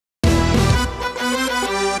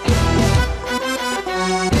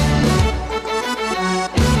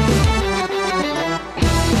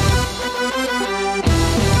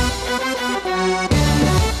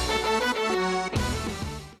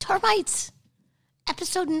Termites,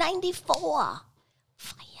 episode 94.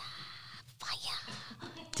 Fire.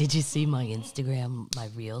 Did you see my Instagram, my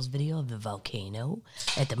Reels video of the volcano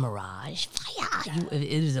at the Mirage? Fire. It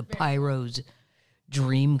is a pyro's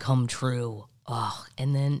dream come true. Oh,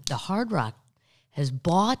 and then the Hard Rock has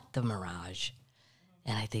bought the Mirage,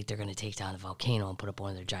 and I think they're going to take down the volcano and put up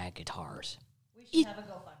one of their giant guitars. We should have a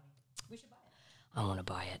GoFundMe. We should buy it. I want to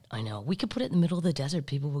buy it. I know. We could put it in the middle of the desert.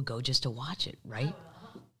 People would go just to watch it, right?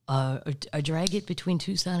 Or drag it between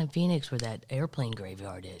Tucson and Phoenix where that airplane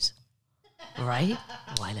graveyard is. Right?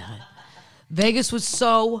 Why not? Vegas was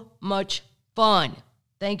so much fun.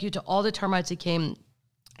 Thank you to all the termites that came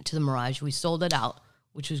to the Mirage. We sold it out,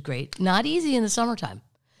 which was great. Not easy in the summertime.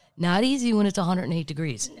 Not easy when it's 108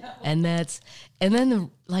 degrees. No. And then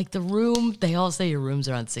the room, they all say your rooms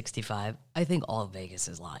are on 65. I think all of Vegas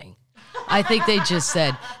is lying. I think they just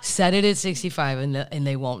set it at 65 and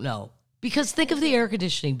they won't know. Because think of the air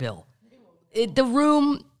conditioning bill. The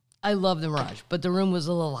room, I love the Mirage, but the room was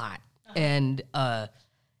a little hot. And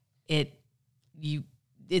it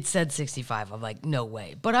said 65. I'm like, no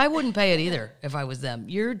way. But I wouldn't pay it either if I was them.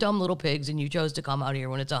 You're dumb little pigs, and you chose to come out here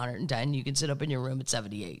when it's 110. You can sit up in your room at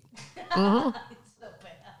 78. Mm-hmm. It's so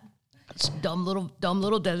bad. It's dumb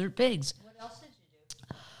little desert pigs. What else did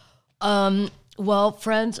you do? Well,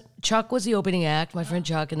 friends, Chuck was the opening act, my friend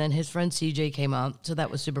Chuck, and then his friend CJ came out, so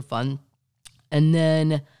that was super fun. And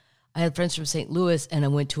then I had friends from St. Louis, and I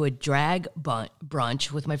went to a drag brunch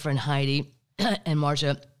with my friend Heidi and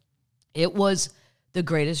Marcia. It was the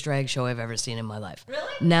greatest drag show I've ever seen in my life.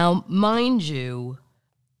 Really? Now, mind you,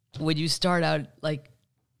 when you start out, like,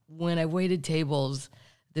 when I waited tables,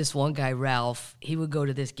 this one guy, Ralph, he would go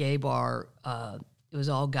to this gay bar. It was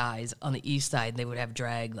all guys on the east side, and they would have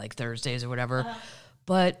drag, like, Thursdays or whatever.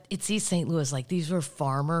 But it's East St. Louis. Like, these were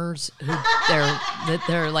farmers who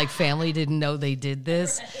their like family didn't know they did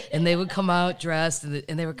this, and they would come out dressed,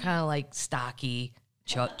 and they were kind of like stocky,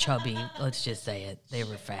 chubby. Let's just say it. They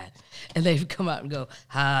were fat, and they'd come out and go,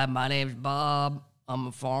 "Hi, my name's Bob. I'm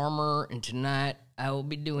a farmer, and tonight I will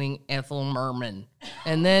be doing Ethel Merman."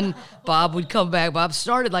 And then Bob would come back. Bob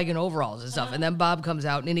started like in overalls and stuff, and then Bob comes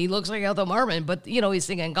out, and he looks like Ethel Merman, but, you know, he's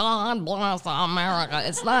singing, "God bless America."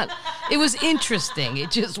 It's not, it was interesting.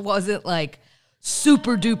 It just wasn't like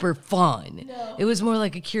super duper fun. No. It was more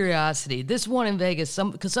like a curiosity. This one in Vegas,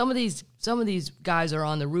 because some of these guys are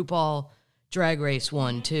on the RuPaul Drag Race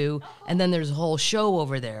one too, and then there's a whole show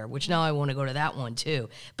over there, which now I want to go to that one too.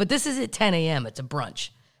 But this is at 10 a.m. It's a brunch,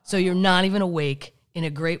 so you're not even awake in a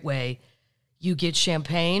great way. You get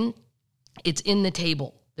champagne. It's in the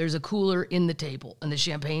table. There's a cooler in the table, and the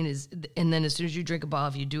champagne is, and then as soon as you drink a bottle,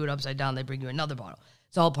 if you do it upside down, they bring you another bottle.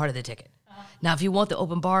 It's all part of the ticket. Now, if you want the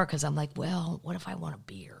open bar, because I'm like, well, what if I want a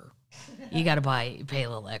beer? You got to pay a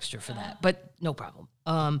little extra for that, but no problem.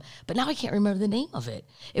 But now I can't remember the name of it.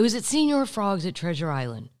 It was at Senor Frogs at Treasure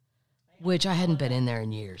Island, which I hadn't been in there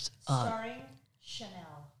in years. Starring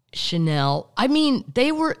Shannel. I mean,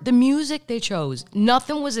 the music they chose,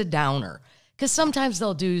 nothing was a downer. Because sometimes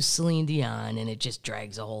they'll do Celine Dion, and it just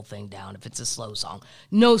drags the whole thing down if it's a slow song.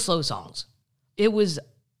 No slow songs. It was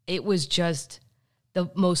just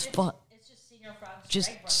the most fun. It's just Senor Frogs.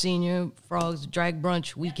 Just Senor Frogs drag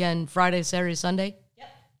brunch weekend, Friday, Saturday, Sunday. Yep.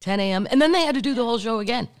 10 a.m. And then they had to do the whole show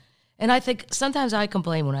again. And I think sometimes I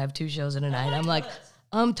complain when I have 2 shows in a night. I'm like,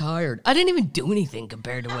 I'm tired. I didn't even do anything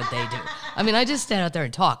compared to what they do. I mean, I just stand out there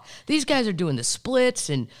and talk. These guys are doing the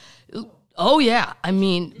splits and, oh yeah, I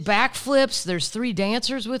mean, backflips. There's 3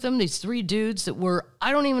 dancers with them. These 3 dudes that were,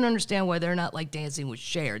 I don't even understand why they're not like dancing with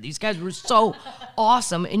Cher. These guys were so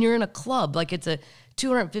awesome. And you're in a club. Like, it's a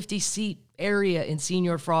 250-seat area in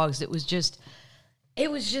Senor Frogs. It was just. Did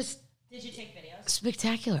you take videos?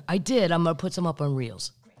 Spectacular. I did. I'm going to put some up on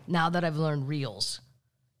Reels. Great. Now that I've learned Reels.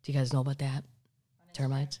 Do you guys know about that?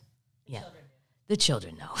 Termites? Yeah. The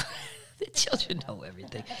children know. The children know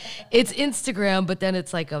everything. It's Instagram, but then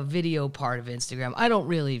it's like a video part of Instagram. I don't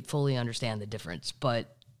really fully understand the difference,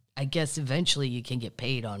 but I guess eventually you can get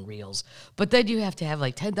paid on Reels. But then you have to have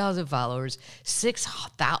like 10,000 followers,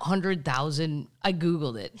 600,000. I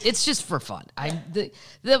Googled it. It's just for fun.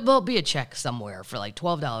 There'll be a check somewhere for like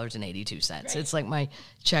 $12.82. Right. It's like my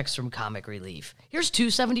checks from Comic Relief. Here's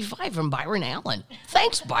 $2.75 from Byron Allen.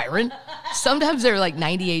 Thanks, Byron. Sometimes they're like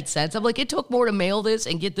 98 cents. I'm like, it took more to mail this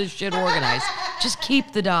and get this shit organized. Just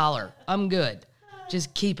keep the dollar. I'm good.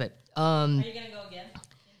 Just keep it. Are you going to go again?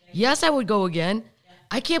 Yes, I would go again.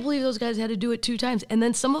 I can't believe those guys had to do it 2 times. And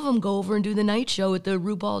then some of them go over and do the night show at the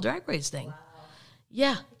RuPaul Drag Race thing. Wow.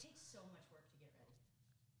 Yeah. It takes so much work to get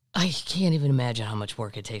ready. I can't even imagine how much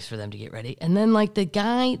work it takes for them to get ready. And then, like, the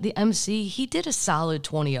guy, the MC, he did a solid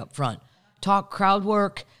 20 up front. Talk crowd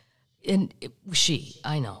work. And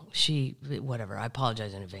I know, whatever. I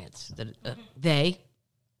apologize in advance. They,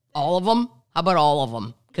 all of them. How about all of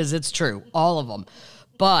them? Because it's true, all of them.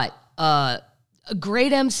 But a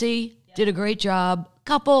great MC, did a great job.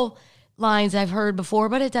 Couple lines I've heard before,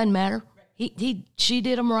 but it doesn't matter. She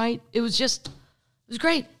did them right. It was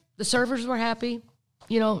great. The servers were happy.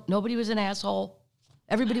 You know, nobody was an asshole.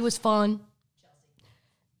 Everybody was fun.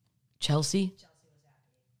 Chelsea?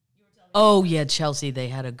 Oh, yeah, Chelsea. They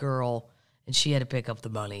had a girl, and she had to pick up the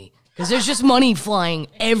money. Because there's just money flying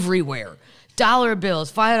everywhere. $1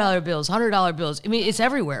 bills, $5 bills, $100 bills. I mean, it's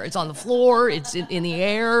everywhere. It's on the floor. It's in the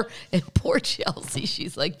air. And poor Chelsea,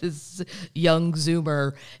 she's like this young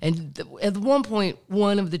Zoomer. And at one point,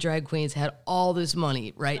 one of the drag queens had all this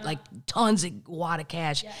money, right? Like tons of wad of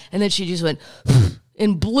cash. Yeah. And then she just went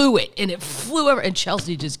and blew it. And it flew over. And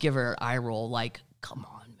Chelsea just gave her an eye roll like, come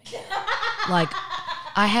on, man. Like,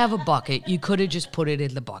 I have a bucket. You could have just put it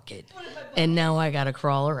in the bucket. And now I got to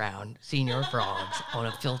crawl around Senor Frogs on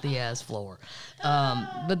a filthy-ass floor.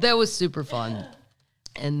 But that was super fun.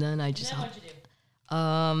 And then I just... What'd you do?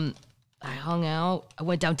 I hung out. I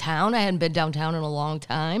went downtown. I hadn't been downtown in a long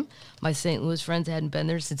time. My St. Louis friends hadn't been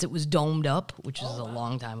there since it was domed up, which is a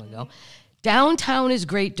long time ago. Downtown is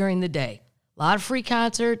great during the day. A lot of free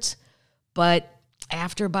concerts, but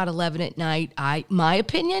after about 11 at night, my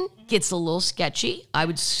opinion, gets a little sketchy. I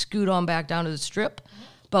would scoot on back down to the Strip.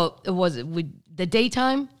 But the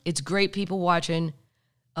daytime, it's great people watching.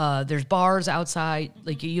 There's bars outside.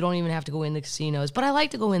 Like, you don't even have to go in the casinos. But I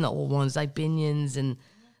like to go in the old ones, like Binion's and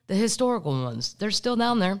the historical ones. They're still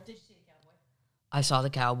down there. Did you see the Cowboy? I saw the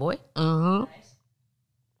Cowboy. Nice.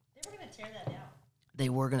 They were going to tear that down. They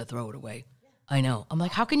were going to throw it away. I know. I'm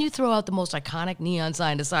like, how can you throw out the most iconic neon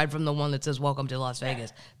sign aside from the one that says "Welcome to Las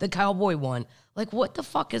Vegas"? The Cowboy one. Like, what the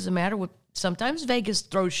fuck is the matter with... Sometimes Vegas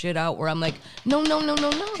throws shit out where I'm like, no.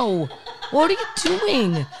 What are you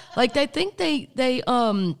doing? Like, I think they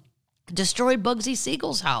destroyed Bugsy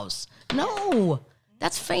Siegel's house. No,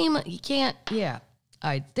 that's famous. You can't, yeah.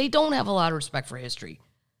 They don't have a lot of respect for history.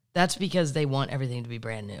 That's because they want everything to be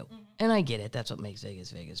brand new. And I get it. That's what makes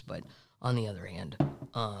Vegas Vegas. But on the other hand,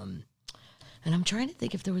 and I'm trying to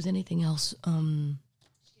think if there was anything else.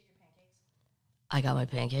 I got my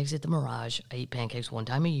pancakes at the Mirage. I eat pancakes one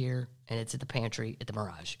time a year, and it's at the pantry at the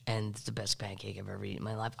Mirage. And it's the best pancake I've ever eaten in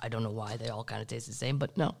my life. I don't know why. They all kind of taste the same,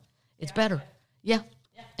 but no, it's better. Yeah.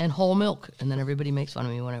 And whole milk. And then everybody makes fun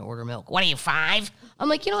of me when I order milk. What are you, 5? I'm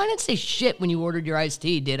like, I didn't say shit when you ordered your iced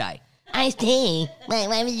tea, did I? Iced tea?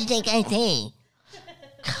 Why would you take iced tea?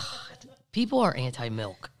 God, people are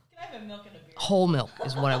anti-milk. Can I have a milk and a beer? Whole milk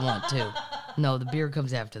is what I want, too. No, the beer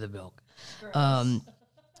comes after the milk.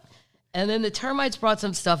 And then the termites brought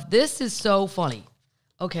some stuff. This is so funny.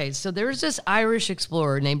 Okay, so there's this Irish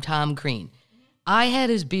explorer named Tom Crean. I had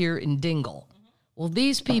his beer in Dingle. Well,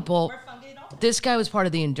 these people, this guy was part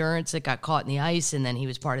of the Endurance that got caught in the ice, and then he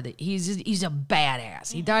was part of he's a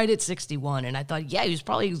badass. He died at 61, and I thought, yeah, he was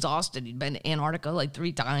probably exhausted. He'd been to Antarctica like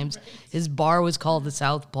 3 times. His bar was called the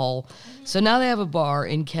South Pole. So now they have a bar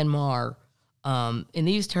in Kenmare, and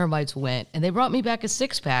these termites went, and they brought me back a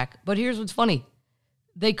 6-pack, but here's what's funny.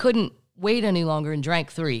 They couldn't wait any longer and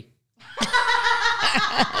drank 3.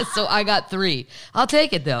 So I got 3. I'll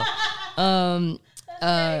take it, though.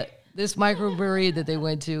 This microbrewery that they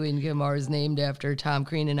went to in Kenmare is named after Tom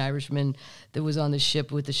Crean, an Irishman that was on the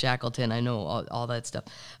ship with the Shackleton. I know all that stuff.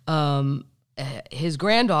 His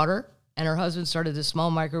granddaughter and her husband started a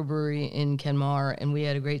small microbrewery in Kenmare, and we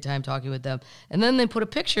had a great time talking with them. And then they put a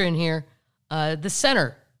picture in here, the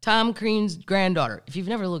center, Tom Crean's granddaughter. If you've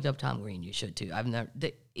never looked up Tom Crean, you should, too.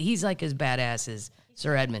 He's like as badass as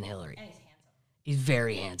Sir Edmund Hillary. And he's handsome. He's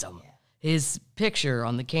very handsome. Yeah. His picture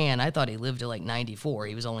on the can, I thought he lived to like 94.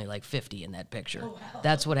 He was only like 50 in that picture. Oh, wow.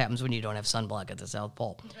 That's what happens when you don't have sunblock at the South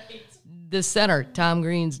Pole. Right. The center, Tom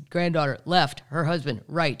Crean's granddaughter, left. Her husband,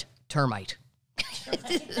 right, termite.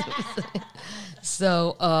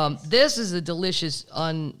 So this is a delicious,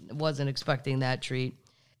 wasn't expecting that treat.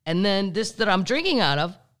 And then this that I'm drinking out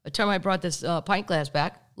of, a termite brought this pint glass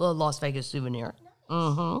back, little Las Vegas souvenir.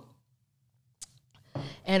 Nice.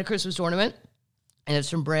 And a Christmas ornament. And it's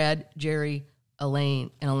from Brad, Jerry,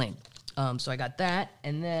 Elaine. So I got that.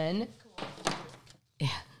 And then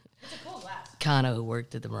It's a cool glass. Kana, who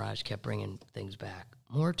worked at the Mirage, kept bringing things back.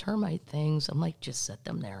 More termite things. I'm like, just set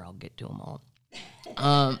them there. I'll get to them all.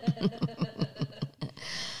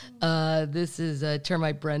 This is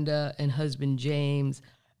termite Brenda and husband James.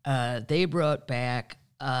 They brought back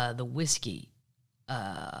the whiskey,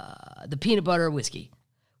 the peanut butter whiskey,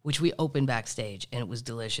 which we opened backstage, and it was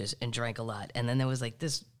delicious and drank a lot. And then there was like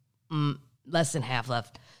this less than half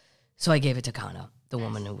left, so I gave it to Kana the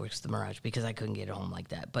woman who works the Mirage, because I couldn't get it home like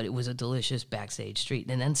that. But it was a delicious backstage treat.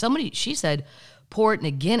 And then she said, pour it in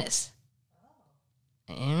a Guinness.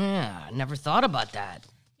 Oh. Yeah, I never thought about that.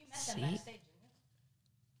 You met them backstage,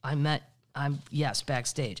 didn't you? Yes,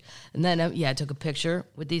 backstage. And then, I took a picture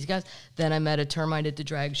with these guys. Then I met a termite at the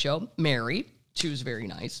drag show, Mary. She was very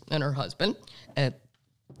nice, and her husband. And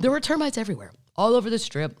there were termites everywhere, all over the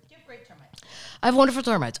strip. You have great termites. I have wonderful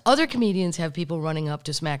termites. Other comedians have people running up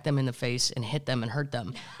to smack them in the face and hit them and hurt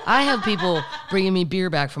them. I have people bringing me beer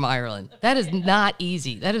back from Ireland. That is not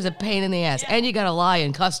easy. That is a pain in the ass. And you got to lie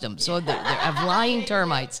in customs. So they have lying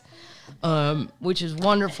termites, which is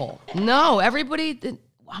wonderful. No, everybody...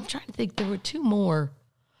 I'm trying to think. There were two more.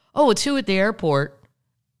 Oh, two at the airport.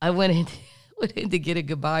 I went in to get a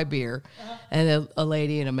goodbye beer, and a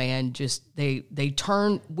lady and a man just they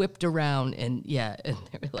whipped around, and and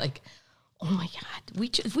they were like, "Oh my God,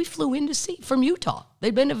 we flew in to see from Utah.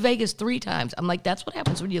 They've been to Vegas 3 times." I'm like, "That's what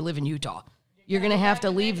happens when you live in Utah. You're gonna have to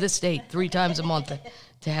leave the state 3 times a month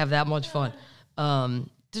to have that much fun."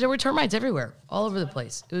 There were termites everywhere, all over the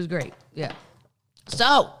place. It was great. Yeah.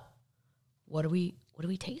 So, what are we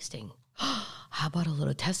tasting? How about a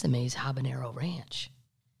little Tessemae's Habanero Ranch?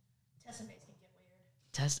 Tessemae's can get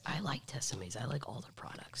weird. I like Tessemae's. I like all their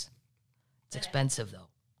products. It's expensive, though.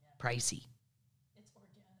 Yeah. Pricey.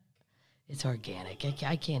 It's organic. It's organic.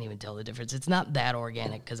 I can't even tell the difference. It's not that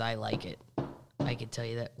organic because I like it. I can tell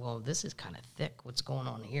you that. Well, this is kind of thick. What's going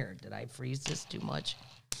on here? Did I freeze this too much?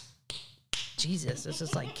 Jesus, this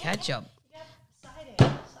is like ketchup. You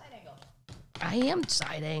got side angle. I am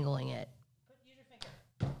side angling it. Use your finger.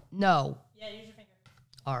 No. Yeah, use your finger.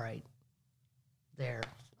 All right. There.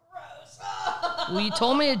 Gross. Well, you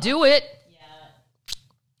told me to do it. Yeah.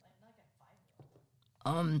 Like a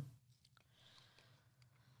 5-year-old.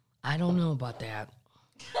 I don't know about that.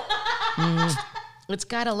 It's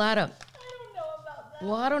got a lot of... I don't know about that.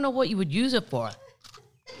 Well, I don't know what you would use it for.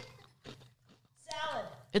 Salad.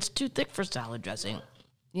 It's too thick for salad dressing.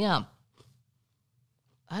 Yeah.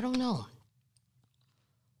 I don't know.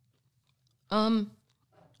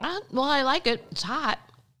 I like it. It's hot.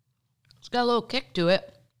 It's got a little kick to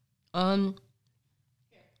it. I'll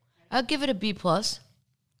give it a B+.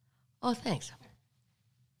 Oh, thanks.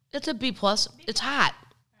 It's a B+. It's hot.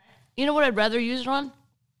 You know what I'd rather use it on?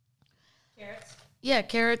 Carrots. Yeah,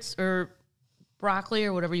 carrots or broccoli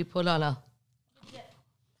or whatever you put on a... Dip.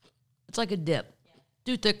 It's like a dip. Yeah.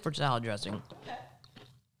 Too thick for salad dressing. Okay.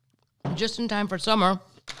 Just in time for summer.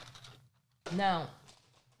 Now,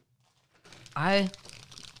 I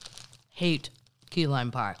hate key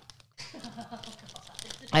lime pie.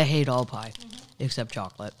 I hate all pie, except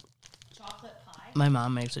chocolate. Chocolate pie? My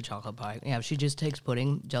mom makes a chocolate pie. Yeah, she just takes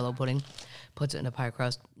pudding, Jell-O pudding, puts it in a pie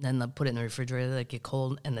crust, then put it in the refrigerator, let it get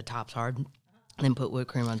cold, and the top's hard, and then put whipped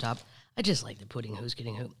cream on top. I just like the pudding. Who's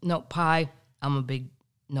getting who? No, pie, I'm a big,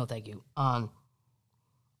 no thank you. But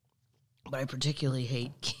I particularly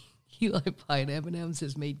hate key lime pie, and M&M's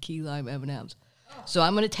has made key lime M&M's. So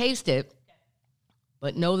I'm going to taste it,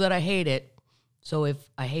 but know that I hate it. So if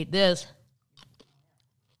I hate this,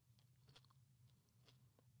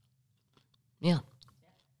 yeah.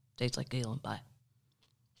 Tastes like key lime pie.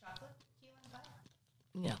 Chocolate key lime pie?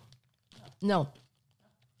 Yeah. No.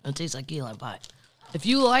 It tastes like key lime pie. If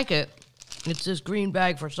you like it, it's this green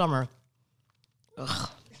bag for summer. Ugh.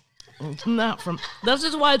 It's not from... This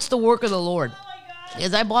is why it's the work of the Lord. Oh my God.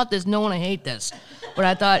 Because I bought this knowing I hate this. But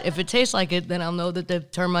I thought if it tastes like it, then I'll know that the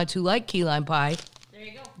termites who like key lime pie... There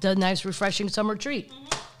you go. It's a nice, refreshing summer treat.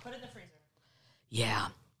 Put it in the freezer. Yeah.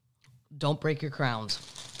 Don't break your crowns.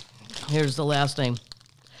 Here's the last thing.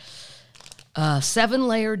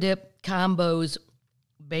 7-layer dip combos,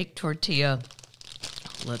 baked tortilla.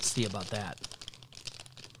 Let's see about that.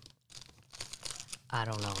 I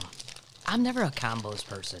don't know. I'm never a combos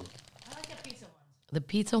person. I like the pizza ones. The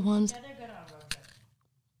pizza ones? Yeah, they're good on a road trip.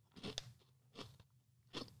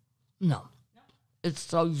 No. No? It's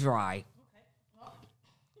so dry. Okay. Well.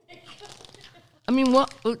 I mean,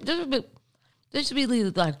 what? This would be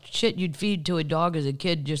like shit you'd feed to a dog as a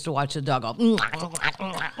kid just to watch the dog go,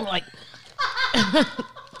 like,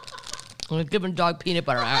 giving a dog peanut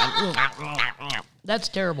butter. That's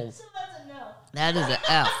terrible. So that's a no. That is an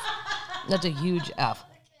F. That's a huge F.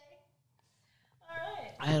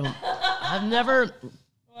 Okay. All right. I've never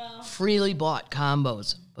Well. freely bought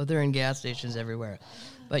combos, but they're in gas stations everywhere.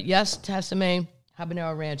 But yes, Tessemae,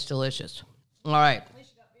 Habanero Ranch, delicious. All right. At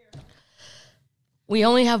least you got beer. We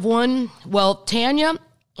only have one. Well, Tanya,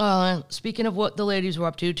 speaking of what the ladies were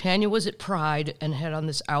up to, Tanya was at Pride and had on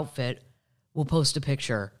this outfit. We'll post a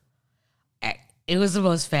picture. It was the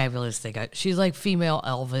most fabulous thing. She's like female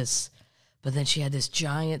Elvis, But then she had this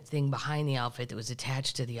giant thing behind the outfit that was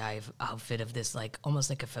attached to the outfit of this, like, almost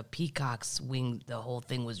like if a peacock's wing, the whole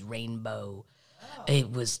thing was rainbow. Oh.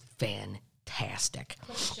 It was fantastic.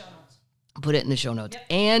 Put it in the show notes. Yep.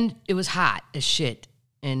 And it was hot as shit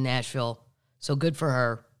in Nashville. So good for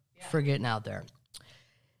her for getting out there.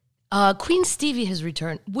 Queen Stevie has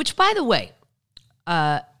returned, which, by the way,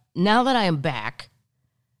 now that I am back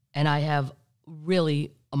and I have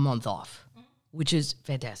really a month off, which is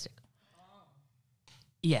fantastic.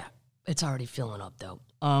 Yeah, it's already filling up, though.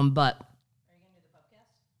 But are you going to do the Pubcast?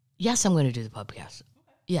 Yes, I'm going to do the Pubcast.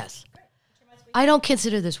 Okay. Yes. Great. I don't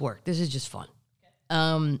consider this work. This is just fun.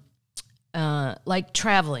 Okay. Like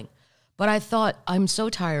traveling. But I thought, I'm so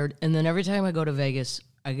tired, and then every time I go to Vegas,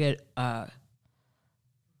 I get I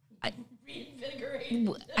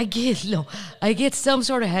get some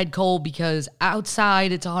sort of head cold because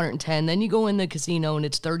outside it's 110. Then you go in the casino and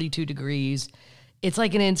it's 32 degrees. It's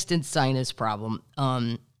like an instant sinus problem.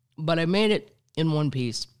 But I made it in one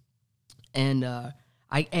piece, and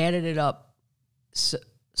I added it up.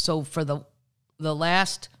 So for the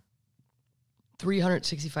last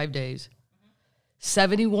 365 days,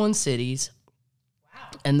 71 cities.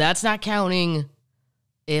 Wow. And that's not counting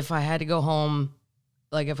if I had to go home,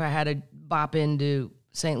 like if I had to bop into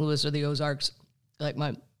St. Louis or the Ozarks, like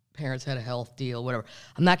my parents had a health deal, whatever.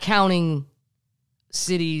 I'm not counting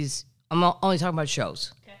cities. I'm only talking about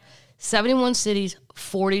shows. Okay. 71 cities,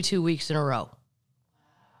 42 weeks in a row. Wow.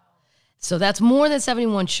 So that's more than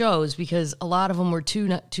 71 shows because a lot of them were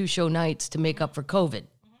two show nights to make up for COVID.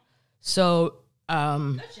 Mm-hmm. So,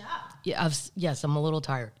 good job. Yeah, yes, I'm a little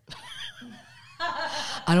tired.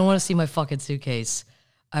 I don't want to see my fucking suitcase.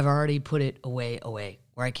 I've already put it away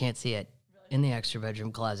where I can't see it. Really? In the extra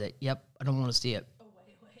bedroom closet. Yep, I don't want to see it.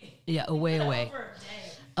 Away. Yeah, away.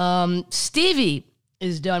 Stevie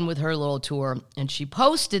is done with her little tour, and she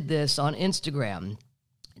posted this on Instagram.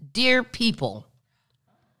 Dear people,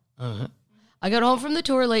 I got home from the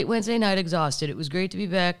tour late Wednesday night exhausted. It was great to be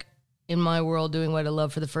back in my world doing what I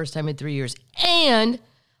love for the first time in 3 years. And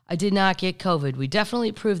I did not get COVID. We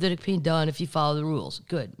definitely proved that it can be done if you follow the rules.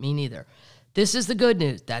 Good, me neither. This is the good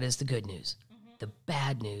news. That is the good news. Mm-hmm. The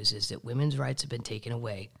bad news is that women's rights have been taken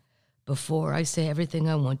away. Before I say everything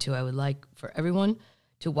I want to, I would like for everyone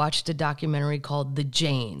to watch the documentary called The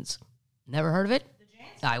Janes. Never heard of it? The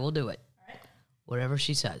Janes? I will do it. All right. Whatever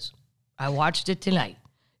she says. I watched it tonight.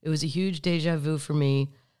 It was a huge deja vu for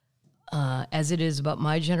me, as it is about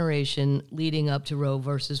my generation leading up to Roe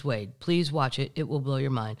versus Wade. Please watch it. It will blow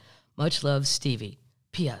your mind. Much love, Stevie.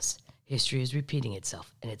 P.S. History is repeating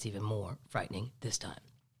itself, and it's even more frightening this time.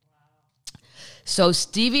 Wow. So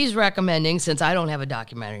Stevie's recommending, since I don't have a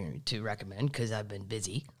documentary to recommend because I've been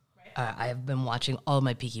busy, right. I have been watching all of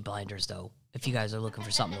my Peaky Blinders, though, if you guys are looking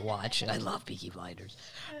for something to watch. I love Peaky Blinders.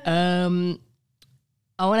 And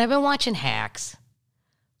I've been watching Hacks,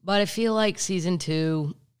 but I feel like season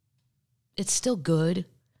 2, it's still good,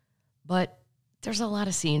 but there's a lot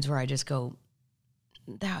of scenes where I just go,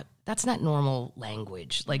 that's not normal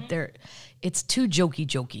language. Like it's too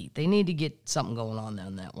jokey. They need to get something going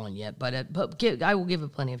on that one yet, but I will give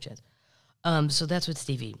it plenty of chance. So that's what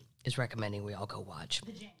Stevie is recommending we all go watch.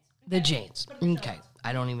 The Janes. Okay.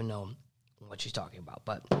 I don't even know what she's talking about,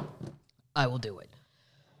 but I will do it.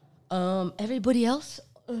 Everybody else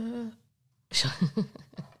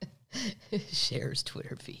Cher's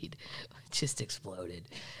Twitter feed just exploded.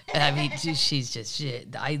 I mean, she's just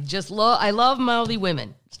shit. I love mouthy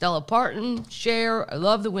women. Stella Parton, Cher. I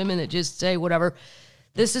love the women that just say whatever.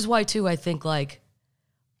 This is why, too, I think, like,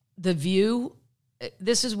 The View,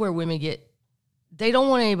 this is where women they don't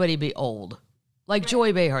want anybody to be old. Like,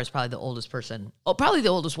 Joy Behar is probably the oldest person, probably the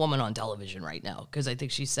oldest woman on television right now, because I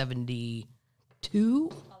think she's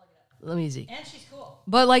 72. Let me see. And she's cool.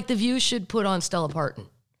 But, like, The View should put on Stella Parton.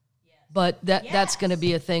 But that's going to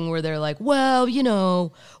be a thing where they're like, well,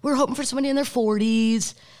 we're hoping for somebody in their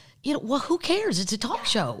 40s. Well, who cares? It's a talk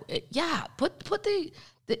show. Put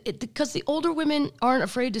because the older women aren't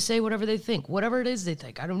afraid to say whatever they think, whatever it is they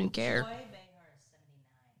think. I don't even care. Joy Behar is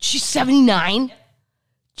 79. She's 79? Yep.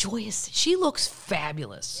 Joy she looks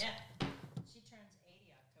fabulous. Yeah. She turns 80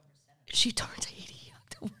 October 7th. She turns 80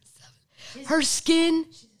 October 7th. Her skin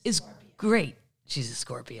is great. She's a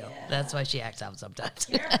Scorpio. Yeah. That's why she acts out sometimes.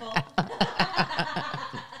 Careful.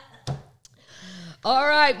 All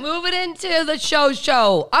right, moving into the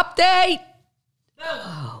show update.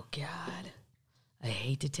 Oh, God. I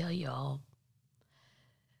hate to tell y'all.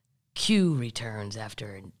 Q returns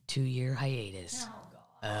after a 2-year hiatus. Oh,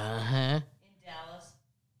 God. Uh-huh. In Dallas?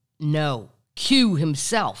 No. Q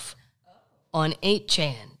himself on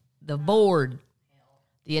 8chan, the board.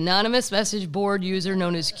 The anonymous message board user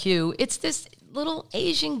known as Q, it's this little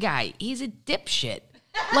Asian guy. He's a dipshit.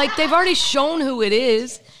 Like, they've already shown who it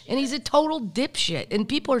is, and he's a total dipshit. And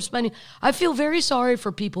people are spending... I feel very sorry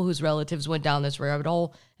for people whose relatives went down this rabbit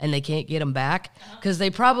hole and they can't get them back, because they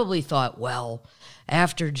probably thought, well,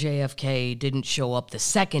 after JFK didn't show up the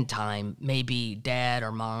second time, maybe dad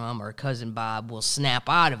or mom or cousin Bob will snap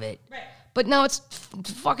out of it. Right. But now it's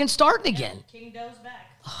fucking starting again. King Doe's back.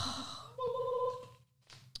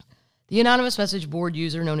 The anonymous message board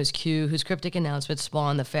user known as Q, whose cryptic announcements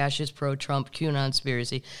spawned the fascist pro-Trump QAnon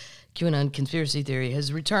conspiracy theory,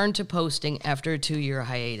 has returned to posting after a 2-year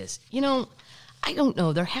hiatus. You know, I don't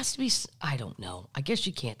know. There has to be... I don't know. I guess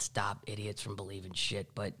you can't stop idiots from believing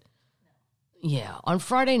shit, but... Yeah. On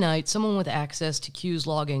Friday night, someone with access to Q's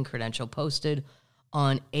login credential posted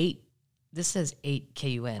on 8... This says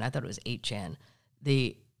 8KUN. I thought it was 8chan.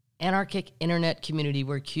 The anarchic internet community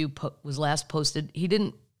where Q was last posted.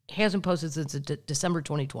 He hasn't posted since December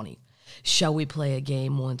 2020. Shall we play a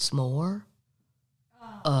game once more?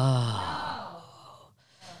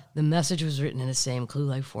 The message was written in the same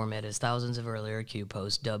clue-like format as thousands of earlier Q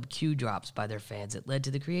posts, dubbed Q drops by their fans, that led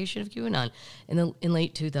to the creation of QAnon in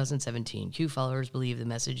late 2017. Q followers believe the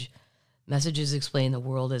messages explain the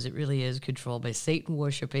world as it really is, controlled by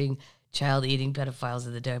Satan-worshipping, child-eating pedophiles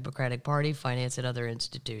of the Democratic Party, finance, and other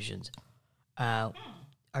institutions.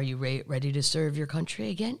 Are you ready to serve your country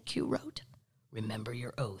again? Q wrote. Remember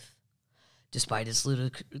your oath. Despite its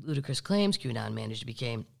ludicrous claims, QAnon managed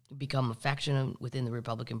to become a faction within the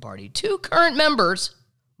Republican Party. 2 current members,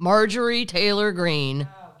 Marjorie Taylor Greene,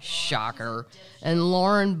 shocker, and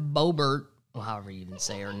Lauren Boebert, well, however you even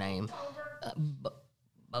say her name.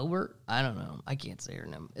 Boebert? I don't know. I can't say her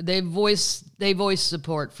name. They voiced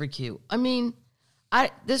support for Q. I mean,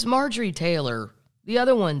 this Marjorie Taylor, the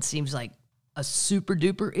other one seems like a super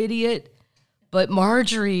duper idiot, but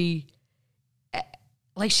Marjorie,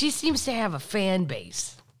 like, she seems to have a fan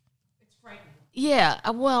base. It's frightening. Yeah,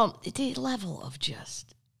 well, the level of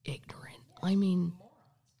just ignorant. I mean,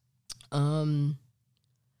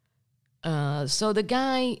 so the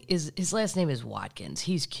guy his last name is Watkins.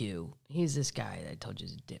 He's Q. He's this guy that I told you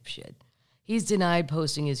is a dipshit. He's denied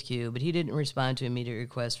posting his Q, but he didn't respond to immediate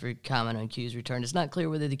requests for comment on Q's return. It's not clear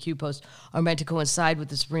whether the Q posts are meant to coincide with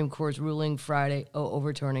the Supreme Court's ruling Friday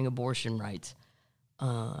overturning abortion rights.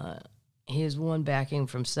 He has won backing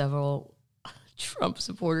from several Trump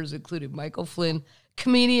supporters, including Michael Flynn,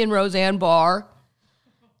 comedian Roseanne Barr.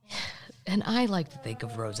 And I like to think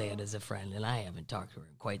of Roseanne as a friend, and I haven't talked to her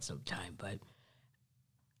in quite some time, but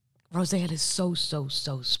Roseanne is so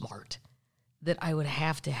smart that I would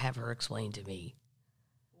have to have her explain to me.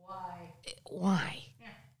 Why? Yeah.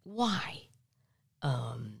 Why?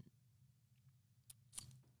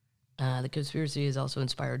 The conspiracy has also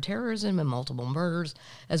inspired terrorism and multiple murders,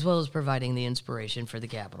 as well as providing the inspiration for the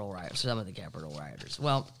Capitol riot, some of the Capitol rioters.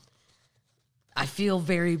 Well, I feel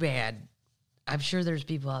very bad. I'm sure there's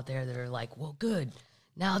people out there that are like, well, good.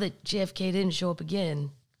 Now that JFK didn't show up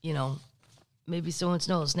again, you know, maybe someone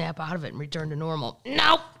will snap out of it and return to normal.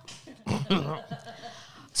 Nope.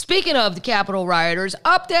 Speaking of the Capitol rioters,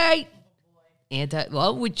 update.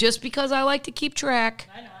 Just because I like to keep track.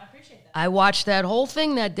 I know, I appreciate that. I watched that whole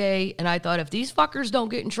thing that day, and I thought, if these fuckers don't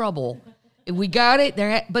get in trouble, we got it.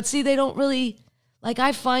 But see, they don't really, like,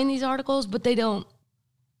 I find these articles, but they don't,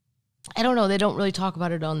 I don't know, they don't really talk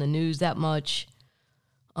about it on the news that much.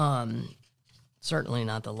 Certainly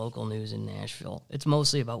not the local news in Nashville. It's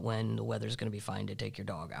mostly about when the weather's going to be fine to take your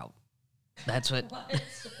dog out. That's what.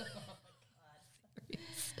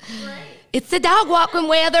 It's the dog walking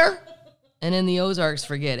weather. And in the Ozarks,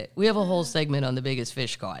 forget it. We have a whole segment on the biggest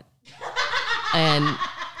fish caught. And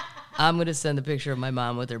I'm going to send a picture of my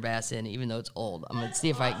mom with her bass in, even though it's old. I'm going to see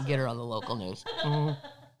if I can get her on the local news. Mm-hmm.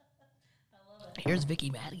 Here's Vicky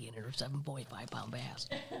Madigan and her 7.5-pound bass,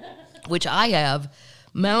 which I have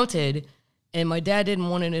mounted, and my dad didn't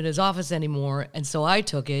want it in his office anymore, and so I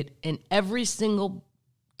took it, and every single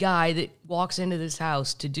guy that walks into this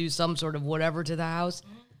house to do some sort of whatever to the house,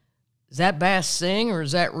 does that bass sing or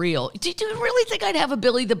is that real? Do you really think I'd have a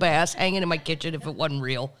Billy the Bass hanging in my kitchen if it wasn't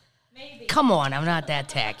real? Maybe. Come on, I'm not that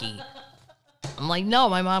tacky. I'm like, no,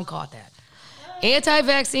 my mom caught that.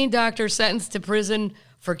 Anti-vaccine doctor sentenced to prison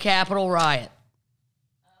for Capitol riot.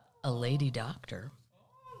 A lady doctor.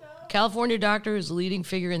 California doctor who's a leading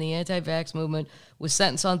figure in the anti-vax movement was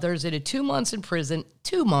sentenced on Thursday to 2 months in prison.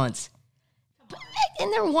 2 months.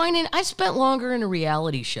 And they're whining. I spent longer in a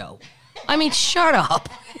reality show. I mean, shut up.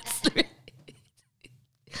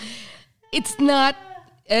 It's not.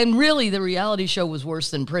 And really, the reality show was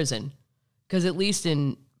worse than prison. Because at least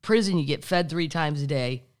in prison, you get fed 3 times a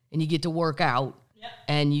day and you get to work out.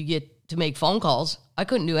 and you get to make phone calls. I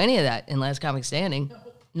couldn't do any of that in Last Comic Standing.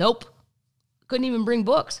 Nope. Couldn't even bring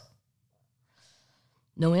books.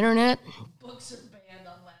 No internet. Books are banned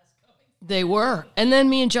on Last Comic. They were. And then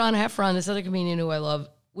me and John Heffron, this other comedian who I love,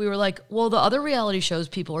 we were like, well, the other reality shows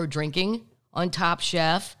people are drinking on Top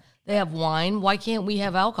Chef. They have wine. Why can't we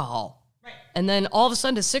have alcohol? Right. And then all of a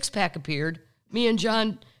sudden a six-pack appeared. Me and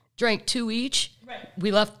John drank 2 each. Right.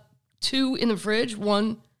 We left 2 in the fridge,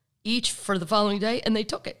 1 each for the following day, and they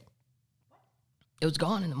took it. What? It was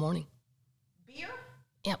gone in the morning. Beer?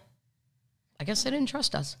 Yep. I guess they didn't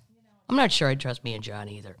trust us. I'm not sure I'd trust me and John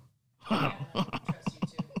either. Yeah, I don't trust you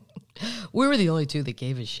too. We were the only 2 that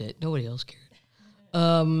gave a shit. Nobody else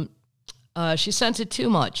cared. She censored 2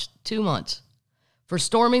 months for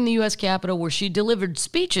storming the U.S. Capitol, where she delivered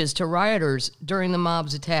speeches to rioters during the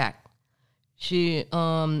mob's attack. She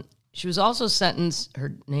was also sentenced,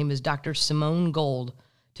 her name is Dr. Simone Gold,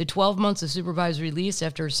 to 12 months of supervised release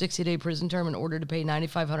after a 60-day prison term in order to pay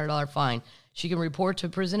 $9,500 fine. She can report to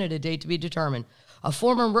prison at a date to be determined. A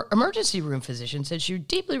former emergency room physician said she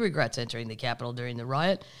deeply regrets entering the Capitol during the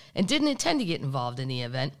riot and didn't intend to get involved in the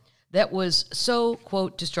event that was so,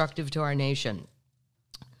 quote, destructive to our nation.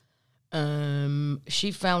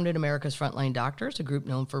 She founded America's Frontline Doctors, a group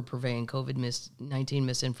known for purveying COVID-19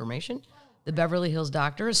 misinformation. The Beverly Hills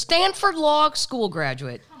Doctor, a Stanford Law School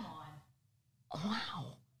graduate. Come on. Wow.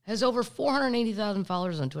 Has over 480,000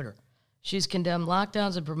 followers on Twitter. She's condemned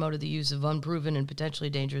lockdowns and promoted the use of unproven and potentially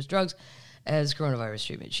dangerous drugs as coronavirus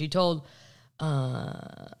treatment. She told,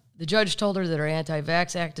 the judge told her that her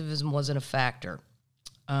anti-vax activism wasn't a factor,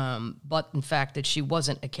 but in fact that she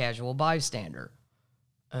wasn't a casual bystander.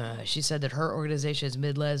 She said that her organization has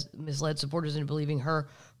misled supporters into believing her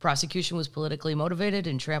prosecution was politically motivated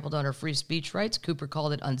and trampled on her free speech rights. Cooper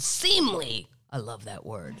called it unseemly. I love that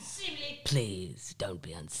word. Unseemly. Please don't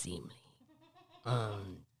be unseemly. I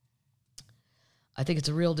think it's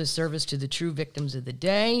a real disservice to the true victims of the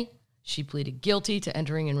day. She pleaded guilty to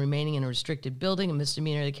entering and remaining in a restricted building, a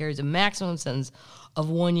misdemeanor that carries a maximum sentence of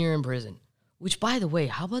 1 year in prison. Which, by the way,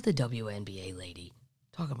 how about the WNBA lady?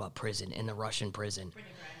 Talking about prison, in the Russian prison.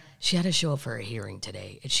 She had to show up for a hearing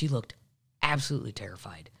today, and she looked absolutely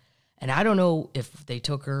terrified. And I don't know if they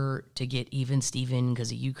took her to get even Steven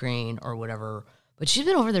because of Ukraine or whatever, but she's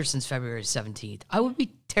been over there since February 17th. I would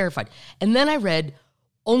be terrified. And then I read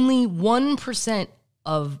only 1%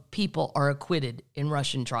 of people are acquitted in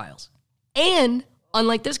Russian trials. And,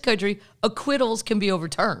 unlike this country, acquittals can be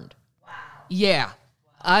overturned. Wow. Yeah. Wow.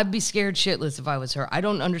 I'd be scared shitless if I was her. I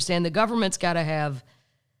don't understand. The government's got to have...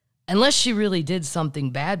 Unless she really did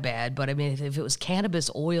something bad, but I mean, if it was cannabis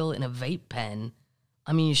oil in a vape pen,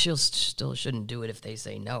 I mean, she still shouldn't do it if they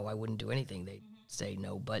say no. I wouldn't do anything they say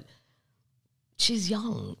no, but she's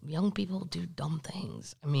young. Young people do dumb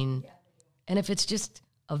things. I mean, and if it's just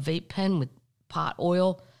a vape pen with pot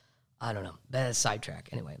oil, I don't know. That's a sidetrack.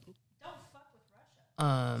 Anyway. Don't fuck with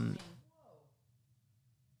Russia.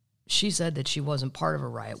 She said that she wasn't part of a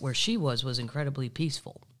riot. Where she was incredibly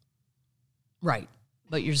peaceful. Right.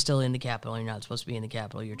 But you're still in the Capitol. You're not supposed to be in the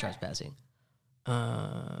Capitol. You're trespassing.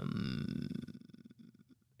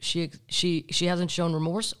 She hasn't shown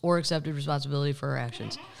remorse or accepted responsibility for her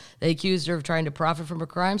actions. They accused her of trying to profit from her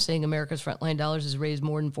crime, saying America's Frontline Dollars has raised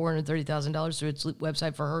more than $430,000 through its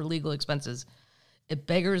website for her legal expenses. It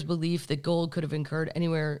beggars belief that Gold could have incurred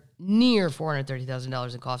anywhere near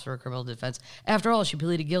 $430,000 in costs for her criminal defense. After all, she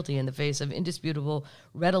pleaded guilty in the face of indisputable,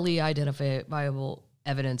 readily identifiable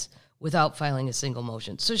evidence without filing a single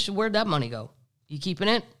motion. So where'd that money go? You keeping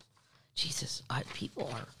it? Jesus, people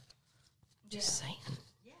are just saying.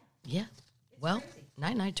 Yeah. Well,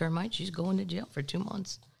 night-night termite, she's going to jail for 2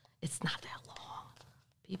 months. It's not that long.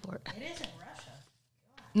 People are... It is in Russia.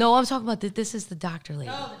 God. No, I'm talking about this is the doctor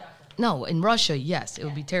lady. Oh, the doctor. No, in Russia, yes, it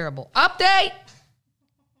would be terrible. Update!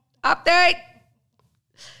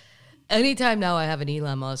 Anytime now I have an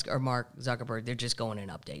Elon Musk or Mark Zuckerberg, they're just going in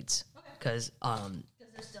updates. Because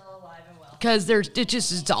they're still alive and well. Because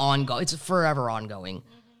it's ongoing. It's forever ongoing.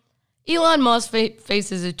 Elon Musk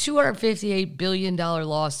faces a $258 billion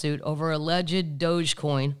lawsuit over alleged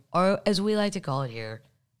Dogecoin, or as we like to call it here,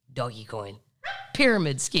 Dogecoin,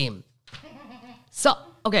 pyramid scheme. So,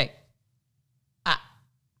 okay.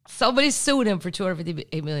 Somebody sued him for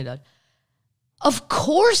 $258 million. Of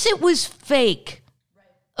course it was fake. Right.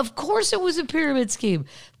 Of course it was a pyramid scheme.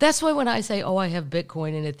 That's why when I say, I have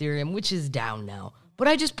Bitcoin and Ethereum, which is down now, but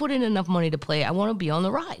I just put in enough money to play. I want to be on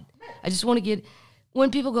the ride. I just want to get...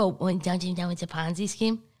 When people go, well, don't you know it's a Ponzi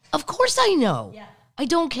scheme? Of course I know. Yeah. I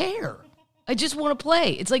don't care. I just want to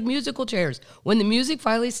play. It's like musical chairs. When the music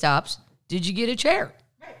finally stops, did you get a chair?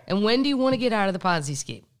 Right. And when do you want to get out of the Ponzi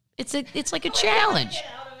scheme? It's like a challenge.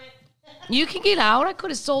 You can get out. I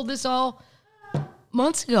could have sold this all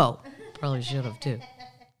months ago. Probably should have too.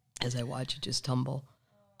 As I watch it just tumble.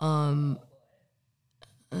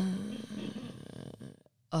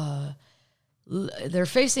 They're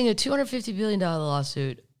facing a $250 billion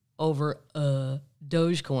lawsuit over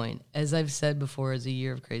Dogecoin. As I've said before, it's a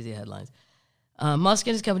year of crazy headlines. Musk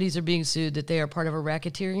and his companies are being sued that they are part of a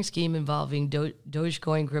racketeering scheme involving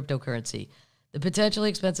Dogecoin cryptocurrency. The potentially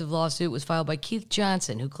expensive lawsuit was filed by Keith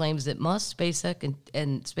Johnson, who claims that Musk,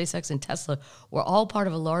 SpaceX, and Tesla were all part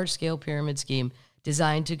of a large-scale pyramid scheme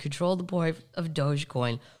designed to control the price of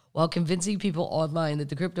Dogecoin while convincing people online that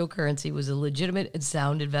the cryptocurrency was a legitimate and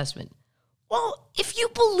sound investment. Well, if you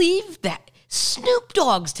believe that, Snoop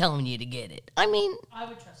Dogg's telling you to get it. I mean, I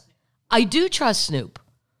would trust Snoop. I do trust Snoop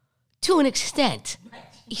to an extent. Right.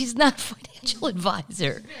 He's not a financial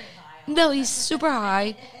advisor. No, he's super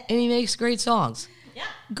high, and he makes great songs. Yeah.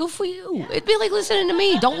 Good for you. Yeah. It'd be like listening to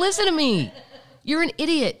me. Don't listen to me. You're an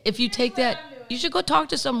idiot if you take that. You should go talk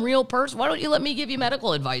to some real person. Why don't you let me give you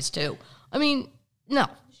medical advice, too? I mean, no.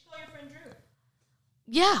 You should call your friend Drew.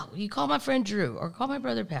 Yeah, you call my friend Drew, or call my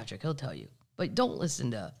brother Patrick. He'll tell you. But don't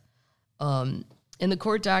listen to... in the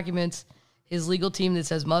court documents, his legal team that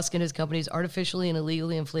says Musk and his companies artificially and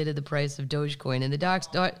illegally inflated the price of Dogecoin. In the docs,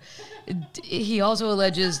 he also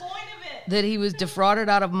alleges that he was defrauded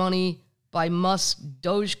out of money by Musk's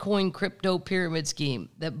Dogecoin crypto pyramid scheme.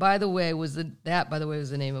 That, by the way, was the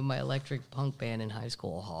name of my electric punk band in high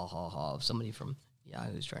school. Ha ha ha! Somebody from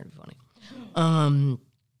Yahoo's trying to be funny.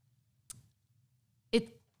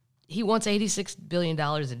 He wants $86 billion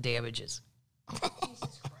in damages.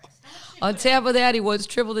 On top of that, he wants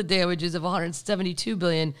triple the damages of $172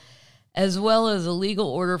 billion, as well as a legal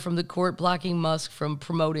order from the court blocking Musk from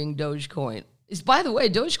promoting Dogecoin. By the way,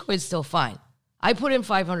 Dogecoin's still fine. I put in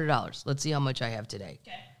 $500. Let's see how much I have today.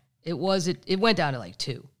 Okay. It went down to like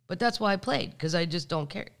 $2, but that's why I played, because I just don't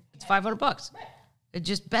care. It's $500. Right. It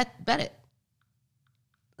just bet it.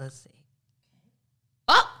 Let's see.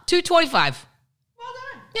 Oh, $225. Well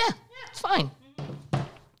done. Yeah, it's fine.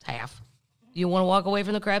 It's half. Do you want to walk away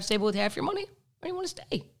from the craps table with half your money? Or do you want to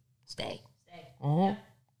stay? Stay. Uh-huh.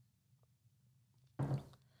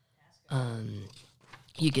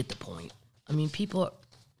 You get the point. I mean, people,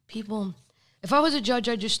 if I was a judge,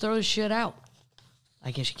 I'd just throw the shit out.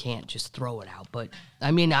 I guess you can't just throw it out, but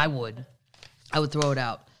I mean, I would throw it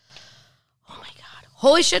out. Oh my God.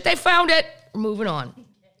 Holy shit, they found it. We're moving on.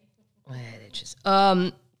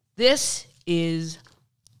 This is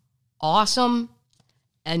awesome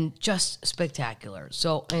and just spectacular.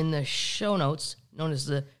 So in the show notes, known as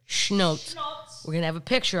the schnotes, we're going to have a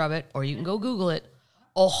picture of it, or you can go Google it.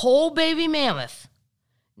 A whole baby mammoth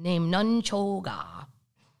named Nunchoga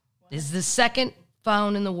is the second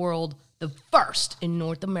found in the world, the first in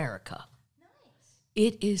North America. Nice.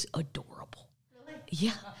 It is adorable. Really?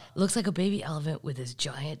 Yeah. It looks like a baby elephant with its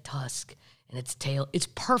giant tusk and its tail. It's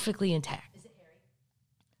perfectly intact. Is it hairy?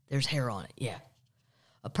 There's hair on it, yeah.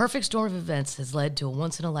 A perfect storm of events has led to a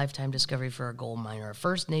once-in-a-lifetime discovery for a gold miner, a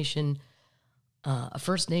First Nation, a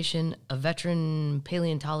veteran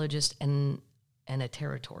paleontologist, and a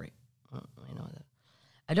territory. I know that.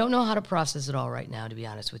 I don't know how to process it all right now, to be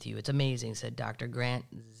honest with you. It's amazing, said Dr. Grant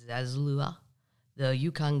Zazlua, the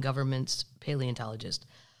Yukon government's paleontologist.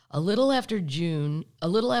 A little after noon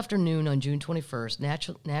on June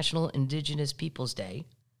 21st, National Indigenous Peoples Day.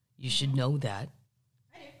 You should know that.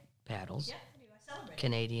 I do. Paddles. Yeah.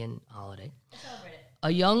 Canadian holiday. Celebrate it. A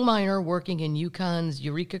young miner working in Yukon's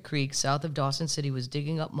Eureka Creek, south of Dawson City, was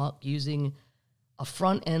digging up muck using a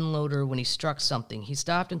front-end loader when he struck something. He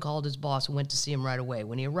stopped and called his boss and went to see him right away.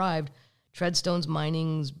 When he arrived, Treadstone's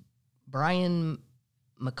Mining's Brian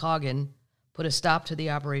McCoggan put a stop to the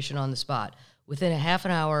operation on the spot. Within a half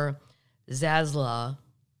an hour, Zazla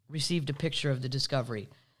received a picture of the discovery.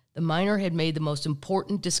 The miner had made the most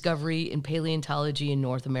important discovery in paleontology in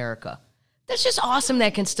North America. That's just awesome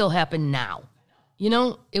that can still happen now. You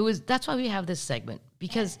know, that's why we have this segment,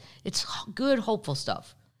 because it's good, hopeful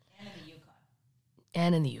stuff.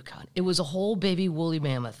 And in the Yukon. It was a whole baby woolly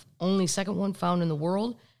mammoth. Only second one found in the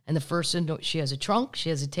world, and the first, she has a trunk, she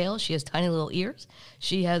has a tail, she has tiny little ears.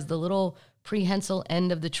 She has the little prehensile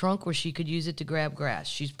end of the trunk where she could use it to grab grass.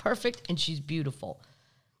 She's perfect, and she's beautiful.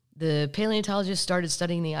 The paleontologist started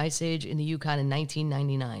studying the Ice Age in the Yukon in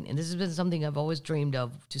 1999, and this has been something I've always dreamed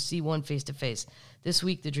of, to see one face-to-face. This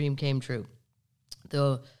week, the dream came true.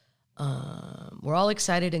 We're all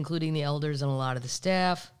excited, including the elders and a lot of the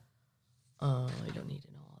staff. I don't need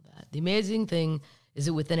to know all that. The amazing thing is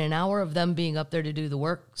that within an hour of them being up there to do the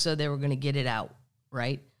work, so they were going to get it out,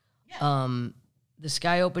 right? Yeah. the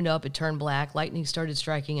sky opened up, it turned black, lightning started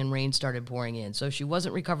striking, and rain started pouring in. So if she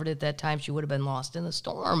wasn't recovered at that time, she would have been lost in the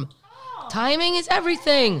storm. Oh, timing is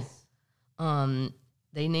everything.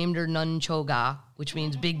 They named her Nunchoga, which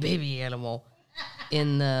means big baby animal,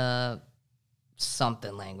 in the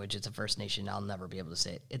something language. It's a First Nation. I'll never be able to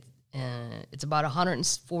say it. It's about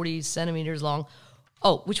 140 centimeters long.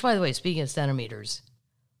 Oh, which, by the way, speaking of centimeters,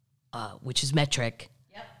 which is metric,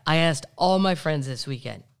 yep. I asked all my friends this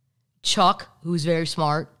weekend. Chuck, who's very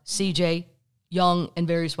smart, CJ, young and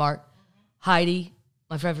very smart, Heidi,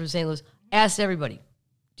 my friend from St. Louis, asked everybody,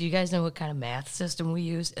 do you guys know what kind of math system we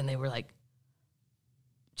use? And they were like,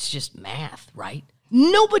 it's just math, right?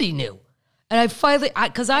 Nobody knew. And I finally,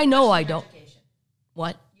 because I know I don't. Education.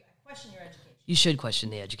 What? I question your education. You should question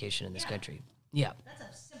the education in this country. Yeah. That's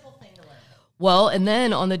a simple thing to learn. Well, and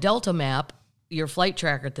then on the Delta map, your flight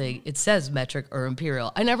tracker thing, it says metric or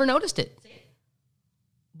imperial. I never noticed it. See?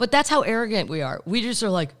 But that's how arrogant we are. We just are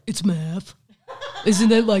like, it's math.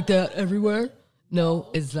 Isn't it like that everywhere? No,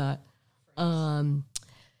 it's not.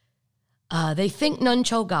 They think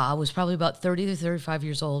Nunchoga was probably about 30 to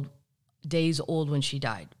 35 days old when she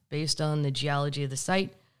died. Based on the geology of the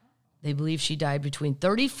site, they believe she died between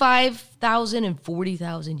 35,000 and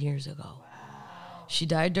 40,000 years ago. Wow. She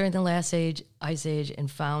died during the last ice age, and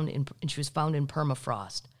she was found in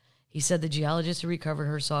permafrost. He said the geologist who recovered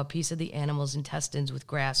her saw a piece of the animal's intestines with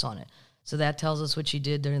grass on it. So that tells us what she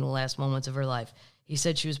did during the last moments of her life. He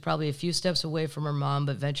said she was probably a few steps away from her mom,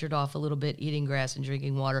 but ventured off a little bit, eating grass and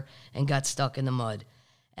drinking water, and got stuck in the mud.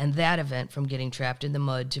 And that event from getting trapped in the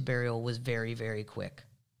mud to burial was very, very quick.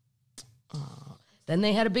 Then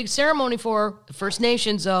they had a big ceremony for her, the First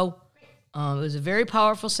Nations, though. It was a very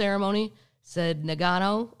powerful ceremony, said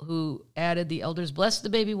Nagano, who added the elders blessed the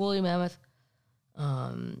baby woolly mammoth,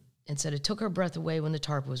 and said it took her breath away when the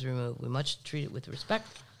tarp was removed. We must treat it with respect,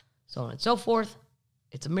 so on and so forth.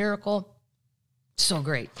 It's a miracle. So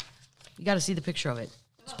great. You got to see the picture of it.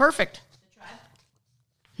 It's perfect. The tribe.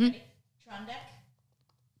 Ready?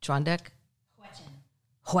 Trondek.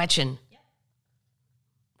 Hwetchen. Yep.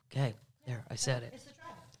 Okay. There, I said it. It's the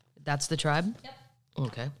tribe. That's the tribe? Yep.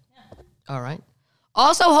 Okay. Yeah. All right.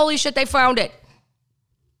 Also, holy shit, they found it.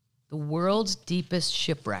 The world's deepest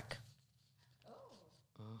shipwreck.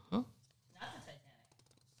 Oh. Not the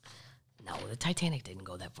Titanic. No, the Titanic didn't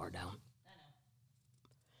go that far down. I know.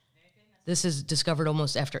 This is discovered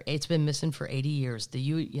almost after it's been missing for 80 years. The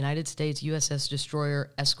United States USS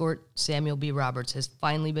Destroyer Escort Samuel B. Roberts has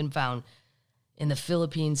finally been found in the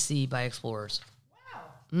Philippine Sea by explorers.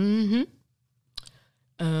 Wow. Mm-hmm.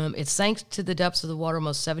 It sank to the depths of the water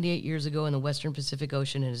almost 78 years ago in the Western Pacific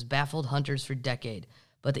Ocean and has baffled hunters for decades.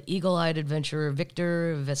 But the eagle-eyed adventurer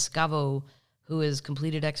Victor Vescavo, who has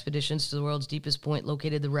completed expeditions to the world's deepest point,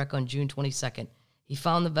 located the wreck on June 22nd. He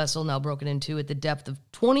found the vessel, now broken in two, at the depth of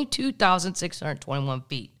 22,621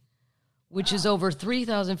 feet, which is over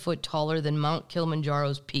 3,000 foot taller than Mount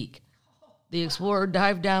Kilimanjaro's peak. The explorer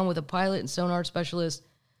dived down with a pilot and sonar specialist,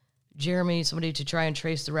 Jeremy, somebody to try and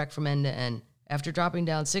trace the wreck from end to end. After dropping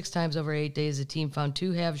down 6 times over 8 days, the team found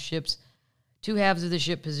two halves of the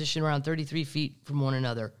ship positioned around 33 feet from one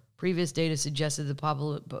another. Previous data suggested the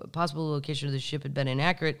possible location of the ship had been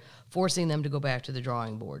inaccurate, forcing them to go back to the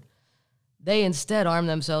drawing board. They instead armed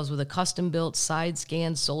themselves with a custom-built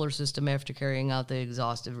side-scan solar system after carrying out the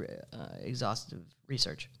exhaustive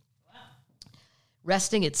research. Wow.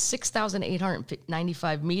 Resting at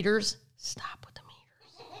 6,895 meters. Stop with the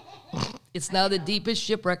meters. It's now the deepest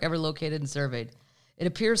shipwreck ever located and surveyed. It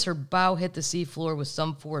appears her bow hit the sea floor with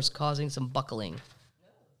some force, causing some buckling.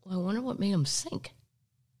 Well, I wonder what made them sink.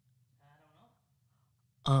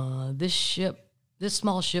 I don't know. This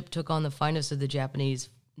small ship took on the finest of the Japanese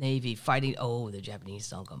Navy fighting. Oh, the Japanese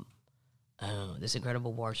sunk them. Oh, this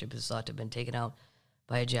incredible warship is thought to have been taken out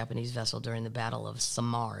by a Japanese vessel during the Battle of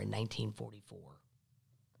Samar in 1944.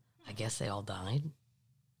 I guess they all died.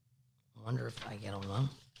 I wonder if I don't know.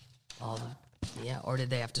 Or did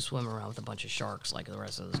they have to swim around with a bunch of sharks like the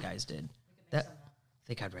rest of those guys did? I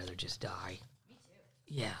think I'd rather just die. Me too.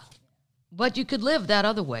 Yeah. But you could live that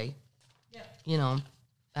other way. Yeah. You know,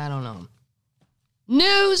 I don't know.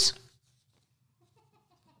 News!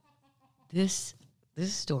 This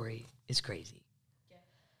story is crazy. Okay.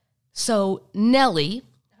 So, Nelly,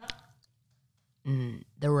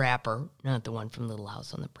 the rapper, not the one from Little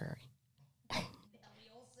House on the Prairie.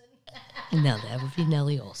 No, that would be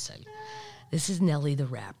Nelly Olsen. This is Nelly the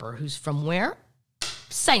rapper, who's from where?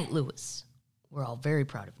 St. Louis. We're all very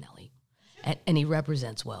proud of Nelly. And he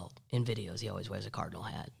represents well in videos. He always wears a cardinal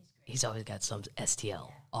hat. He's always got some STL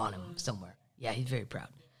on him somewhere. Yeah, he's very proud.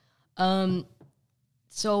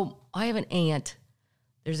 So I have an aunt.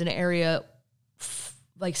 There's an area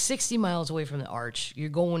like 60 miles away from the arch. You're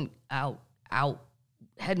going out,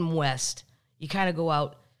 heading west. You kind of go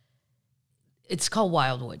out. It's called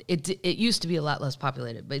Wildwood. It used to be a lot less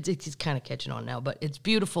populated, but it's kind of catching on now. But it's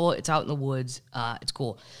beautiful. It's out in the woods. It's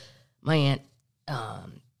cool. My aunt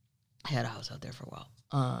had a house out there for a while,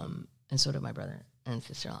 and so did my brother and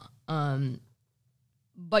sister-in-law.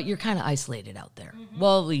 But you're kind of isolated out there. Mm-hmm.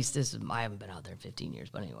 Well, at least I haven't been out there in 15 years.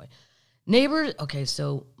 But anyway, neighbors. Okay,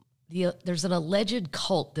 so there's an alleged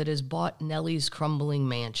cult that has bought Nelly's crumbling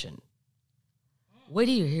mansion. Wait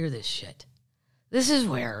till you hear this shit. This is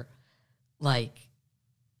where, like,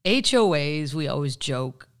 HOAs, we always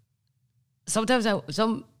joke. Sometimes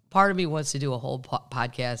some part of me wants to do a whole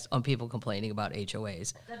podcast on people complaining about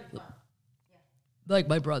HOAs. That'd be fun. Yeah. Like,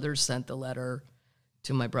 my brother sent the letter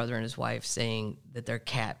to my brother and his wife saying that their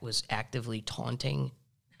cat was actively taunting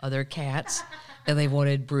other cats, and they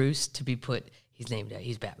wanted Bruce to be put, he's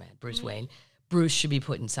Batman, Bruce Wayne. Bruce should be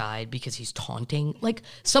put inside because he's taunting. Like,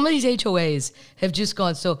 some of these HOAs have just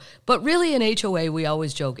gone so, but really an HOA, we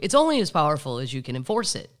always joke, it's only as powerful as you can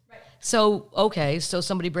enforce it. Right. So, okay, so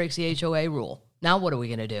somebody breaks the HOA rule. Now what are we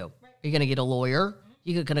going to do? Right. You're going to get a lawyer?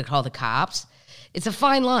 You're going to call the cops? It's a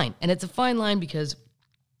fine line, and it's a fine line because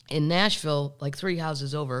in Nashville, like 3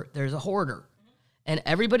 houses over, there's a hoarder, and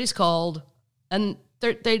everybody's called, and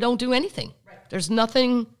they don't do anything. Right. There's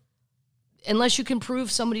nothing, unless you can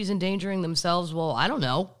prove somebody's endangering themselves. Well, I don't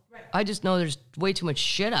know. Right. I just know there's way too much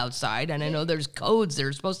shit outside, and I know there's codes that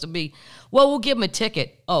are supposed to be, well, we'll give him a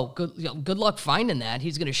ticket. Oh, good luck finding that.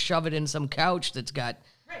 He's going to shove it in some couch that's got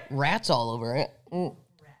rats all over it.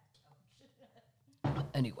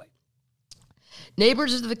 Anyway.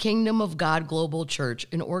 Neighbors of the Kingdom of God Global Church,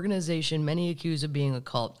 an organization many accuse of being a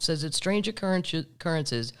cult, says that strange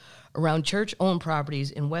occurrences around church-owned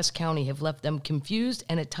properties in West County have left them confused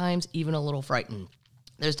and at times even a little frightened.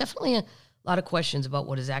 There's definitely a lot of questions about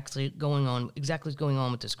what is exactly going on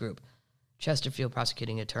with this group. Chesterfield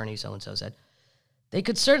prosecuting attorney so-and-so said, they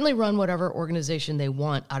could certainly run whatever organization they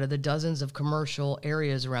want out of the dozens of commercial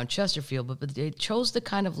areas around Chesterfield, but they chose the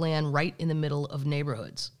kind of land right in the middle of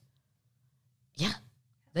neighborhoods. Yeah,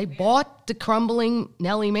 they bought the crumbling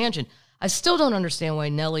Nelly mansion. I still don't understand why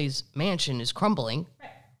Nelly's mansion is crumbling,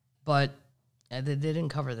 but they didn't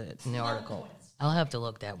cover that in the article. I'll have to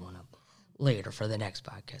look that one up later for the next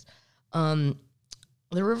podcast.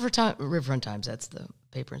 The Riverfront Times, that's the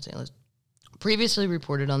paper in St. Louis, previously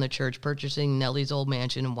reported on the church purchasing Nelly's old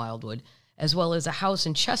mansion in Wildwood, as well as a house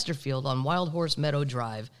in Chesterfield on Wild Horse Meadow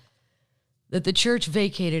Drive, that the church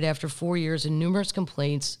vacated after 4 years and numerous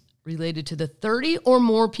complaints related to the 30 or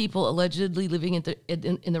more people allegedly living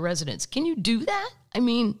in the residence. Can you do that? I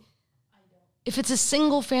mean, if it's a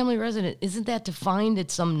single-family resident, isn't that defined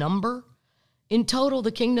at some number? In total,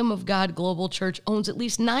 the Kingdom of God Global Church owns at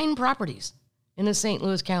least 9 properties in St.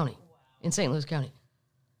 Louis County.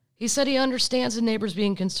 He said he understands the neighbors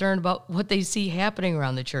being concerned about what they see happening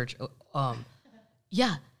around the church.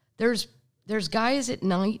 Yeah, there's guys at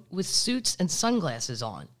night with suits and sunglasses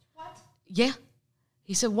on. What? Yeah.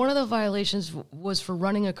 He said one of the violations was for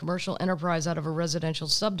running a commercial enterprise out of a residential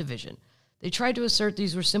subdivision. They tried to assert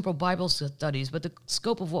these were simple Bible studies, but the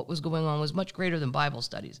scope of what was going on was much greater than Bible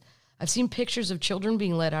studies. I've seen pictures of children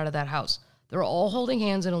being led out of that house. They're all holding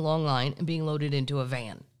hands in a long line and being loaded into a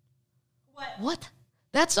van. What?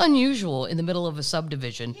 That's unusual in the middle of a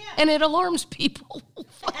subdivision, and it alarms people.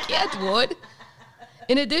 Fuck yeah, it would.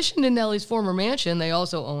 In addition to Nelly's former mansion, they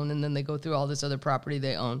also own, and then they go through all this other property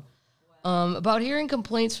they own. About hearing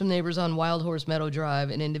complaints from neighbors on Wild Horse Meadow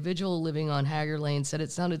Drive, an individual living on Hager Lane said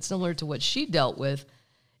it sounded similar to what she dealt with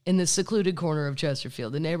in the secluded corner of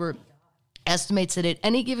Chesterfield. The neighbor estimates that at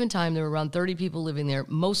any given time there were around 30 people living there,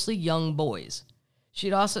 mostly young boys.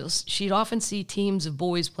 She'd often see teams of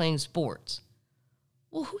boys playing sports.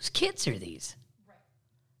 Well, whose kids are these?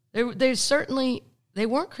 Right. They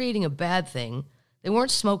weren't creating a bad thing. They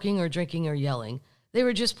weren't smoking or drinking or yelling. They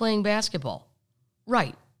were just playing basketball.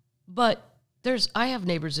 Right. But I have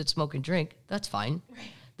neighbors that smoke and drink. That's fine.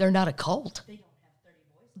 Right. They're not a cult. They don't have 30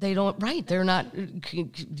 boys. They don't, right. They're not,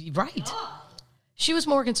 right. Oh. She was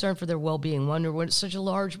more concerned for their well-being, wonder what such a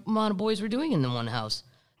large amount of boys were doing in the one house.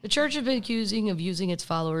 The church has been accusing of using its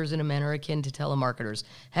followers in a manner akin to telemarketers,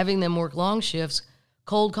 having them work long shifts,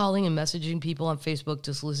 cold calling and messaging people on Facebook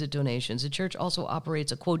to solicit donations. The church also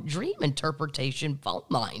operates a, quote, dream interpretation phone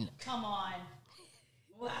line. Come on.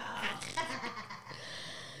 Wow.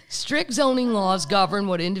 Strict zoning laws govern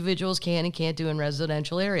what individuals can and can't do in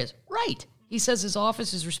residential areas. Right. He says his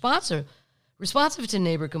office is responsive to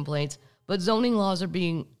neighbor complaints, but zoning laws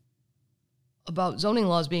being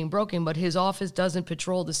broken, but his office doesn't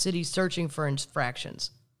patrol the city searching for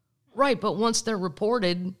infractions. Right, but once they're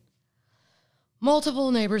reported,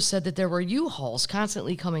 multiple neighbors said that there were U-Hauls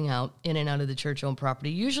constantly coming out in and out of the church-owned property,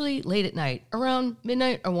 usually late at night, around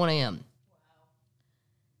midnight or 1 a.m. Wow.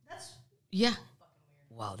 That's Yeah. fucking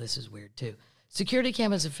weird. Wow, this is weird, too. Security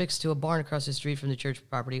cameras affixed to a barn across the street from the church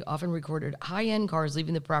property often recorded high-end cars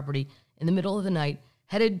leaving the property in the middle of the night,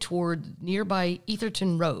 headed toward nearby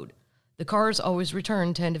Etherton Road. The cars always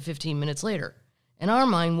returned 10 to 15 minutes later. In our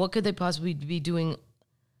mind, what could they possibly be doing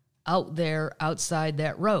out there outside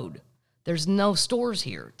that road? There's no stores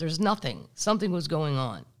here. There's nothing. Something was going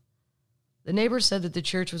on. The neighbors said that the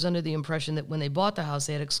church was under the impression that when they bought the house,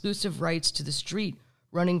 they had exclusive rights to the street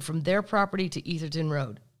running from their property to Etherton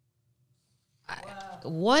Road.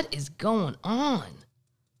 What is going on?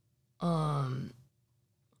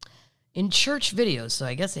 In church videos, so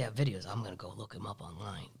I guess they have videos. I'm going to go look them up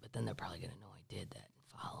online, but then they're probably going to know I did that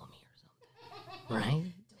and follow me or something. Right?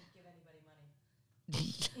 Don't give anybody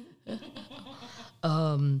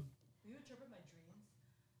money. You interpret my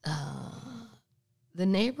dreams? The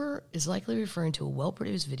neighbor is likely referring to a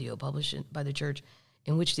well-produced video published by the church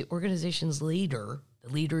in which the organization's leader, the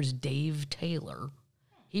leader's Dave Taylor,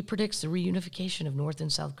 he predicts the reunification of North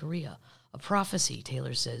and South Korea. A prophecy,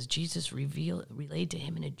 Taylor says, Jesus relayed to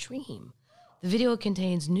him in a dream. The video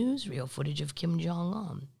contains newsreel footage of Kim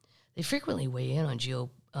Jong-un. They frequently weigh in on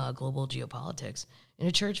global geopolitics. In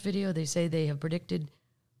a church video, they say they have predicted,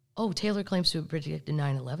 Taylor claims to have predicted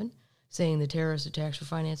 9/11, saying the terrorist attacks were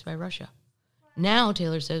financed by Russia. Now,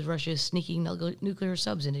 Taylor says Russia is sneaking nuclear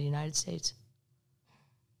subs into the United States.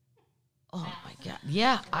 Oh, my God.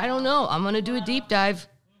 Yeah, I don't know. I'm going to do a deep dive.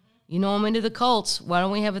 You know I'm into the cults. Why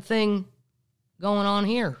don't we have a thing going on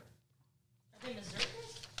here? Are they Missouri?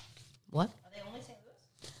 What? Are they only St.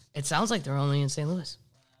 Louis? It sounds like they're only in St. Louis.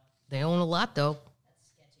 They own a lot, though. That's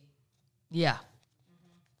sketchy. Yeah.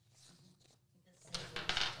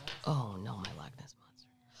 Oh, no, my Loch Ness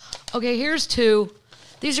Monster. Okay, here's two.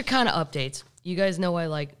 These are kind of updates. You guys know I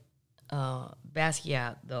like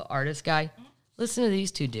Basquiat, the artist guy. Listen to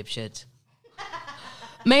these two dipshits.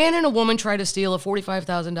 Man and a woman try to steal a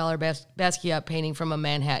 $45,000 Basquiat painting from a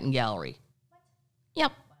Manhattan gallery. What?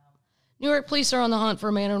 Yep. Wow. New York police are on the hunt for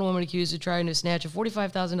a man and a woman accused of trying to snatch a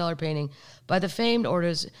 $45,000 painting by the famed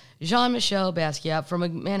artist Jean-Michel Basquiat from a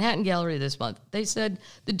Manhattan gallery this month. They said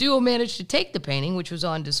the duo managed to take the painting, which was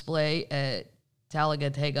on display at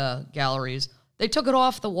Talladega Galleries. They took it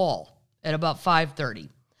off the wall at about 5:30.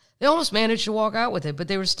 They almost managed to walk out with it, but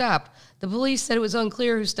they were stopped. The police said it was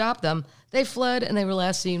unclear who stopped them. They fled, and they were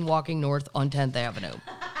last seen walking north on 10th Avenue.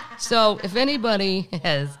 So if anybody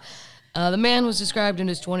has... the man was described in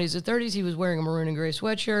his 20s or 30s. He was wearing a maroon and gray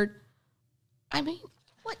sweatshirt. I mean,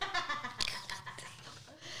 what?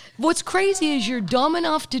 What's crazy is you're dumb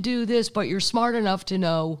enough to do this, but you're smart enough to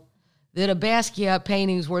know that a Basquiat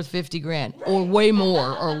painting is worth $50,000 or way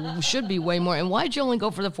more, or should be way more. And why'd you only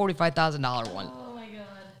go for the $45,000 one? Oh, my God.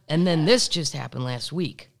 And then this just happened last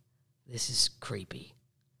week. This is creepy.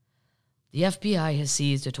 The FBI has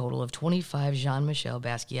seized a total of 25 Jean-Michel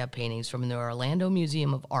Basquiat paintings from the Orlando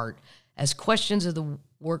Museum of Art as questions of the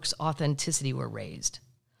work's authenticity were raised.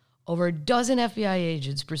 Over a dozen FBI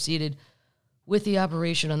agents proceeded with the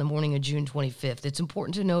operation on the morning of June 25th. It's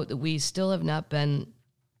important to note that we still have not been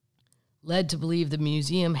led to believe the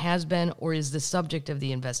museum has been or is the subject of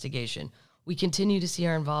the investigation. We continue to see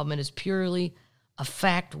our involvement as purely a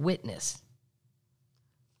fact witness.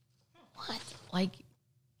 What? Like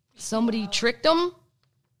somebody tricked them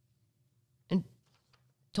and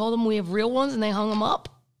told them we have real ones and they hung them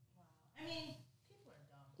up? I mean, people are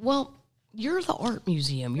dumb. Well, you're the art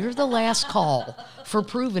museum. You're the last call for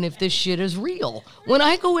proving if this shit is real. When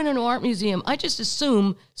I go in an art museum, I just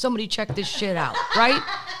assume somebody checked this shit out, right?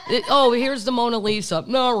 Here's the Mona Lisa.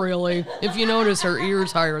 No, really. If you notice, her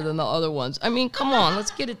ear's higher than the other ones. I mean, come on,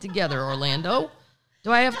 let's get it together, Orlando.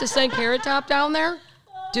 Do I have to send Carrot Top down there?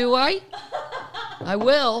 Do I? I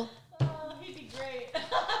will. Oh, he'd be great.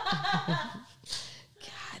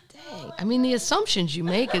 God dang. I mean, the assumptions you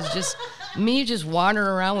make is just me just wandering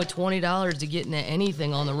around with $20 to get into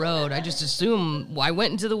anything on the road. I just assume, I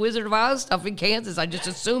went into the Wizard of Oz stuff in Kansas. I just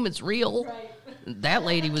assume it's real. Right. That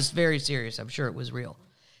lady was very serious. I'm sure it was real.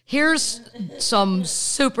 Here's some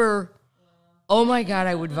super, oh my God,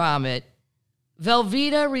 I would vomit.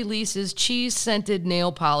 Velveeta releases cheese-scented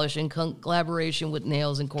nail polish in collaboration with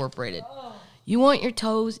Nails Incorporated. Oh. You want your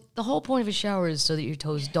toes, the whole point of a shower is so that your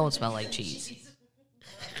toes don't smell like cheese.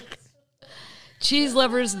 Cheese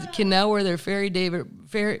lovers can now wear their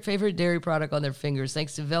favorite dairy product on their fingers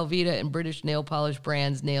thanks to Velveeta and British nail polish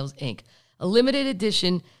brands Nails Inc. A limited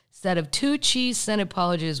edition Set of 2 cheese-scented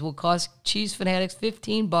polish will cost cheese fanatics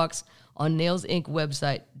 $15 on Nails Inc.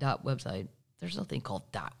 website. There's nothing called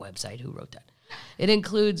 .website. Who wrote that? It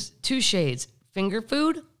includes 2 shades, finger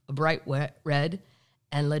food, a bright red,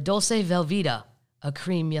 and La Dolce Velveeta, a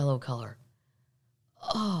cream yellow color.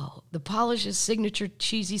 Oh, the polish's signature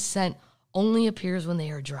cheesy scent only appears when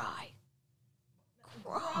they are dry.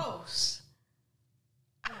 Gross.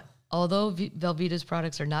 Although Velveeta's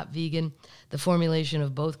products are not vegan, the formulation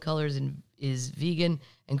of both colors is vegan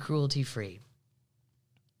and cruelty-free.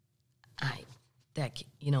 That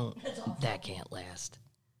can't last.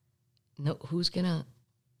 No, who's gonna?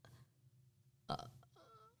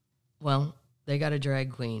 Well, they got a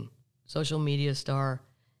drag queen, social media star,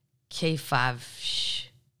 K5.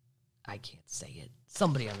 I can't say it.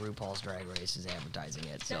 Somebody on RuPaul's Drag Race is advertising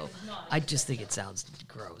it, so I just think it sounds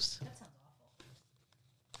gross. That sounds awful.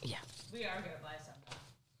 Yeah. We are gonna buy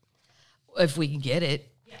some. If we can get it.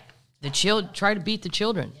 Yeah. Try to beat the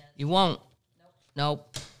children. Yeah, you won't.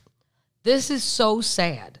 Nope. This is so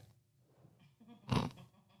sad.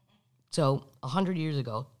 So, 100 years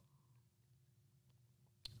ago,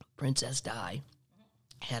 Princess Di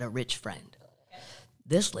had a rich friend. Okay.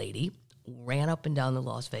 This lady ran up and down the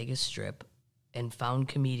Las Vegas Strip and found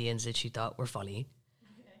comedians that she thought were funny,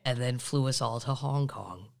 and then flew us all to Hong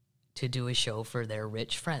Kong to do a show for their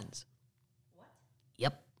rich friends. What?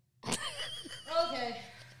 Yep. Okay.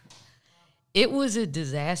 It was a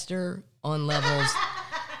disaster on levels.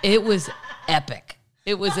 It was epic.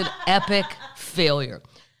 It was an epic failure.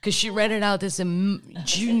 Because she rented out this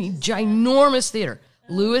ginormous theater.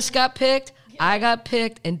 Lewis got picked, I got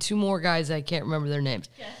picked, and 2 more guys, I can't remember their names.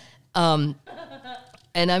 And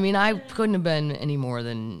I mean, I couldn't have been any more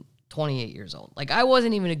than 28 years old. Like, I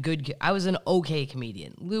wasn't even a good, I was an okay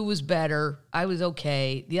comedian. Lou was better. I was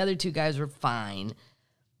okay. The other 2 guys were fine.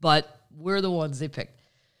 But we're the ones they picked.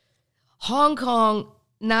 Hong Kong,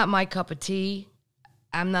 not my cup of tea.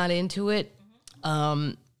 I'm not into it.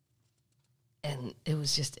 And it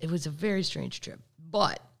was a very strange trip.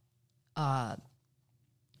 But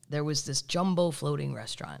there was this jumbo floating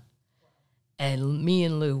restaurant. And me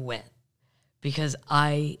and Lou went. Because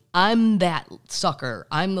I'm that sucker.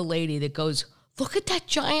 I'm the lady that goes, look at that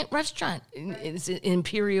giant restaurant. It's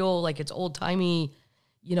imperial, like it's old-timey,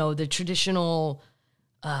 the traditional,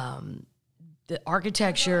 the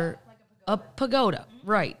architecture. Like a pagoda.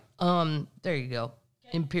 Right. There you go.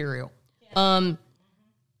 Okay. Imperial. And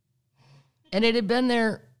it had been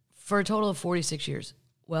there for a total of 46 years.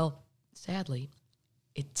 Well, sadly,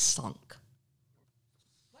 it sunk.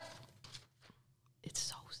 What? It's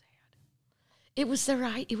so sad. It was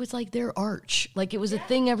like their arch. Like, it was a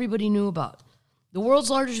thing everybody knew about. The world's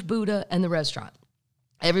largest Buddha and the restaurant.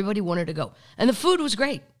 Everybody wanted to go. And the food was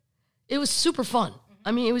great. It was super fun.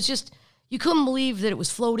 I mean, it was just, you couldn't believe that it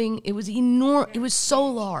was floating. It was enormous. It was so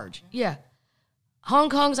large. Yeah. Hong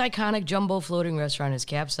Kong's iconic jumbo floating restaurant is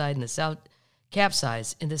capsized in the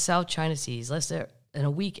South China Seas less than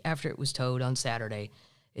a week after it was towed on Saturday.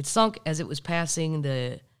 It sunk as it was passing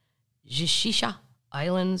the Jishisha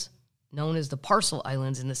Islands, known as the Parcel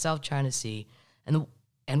Islands in the South China Sea, and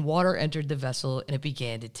water entered the vessel and it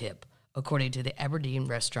began to tip, according to the Aberdeen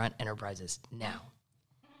Restaurant Enterprises. Now,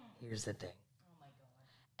 here's the thing. Oh my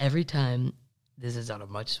God. Every time, this is on a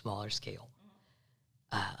much smaller scale,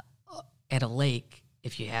 at a lake,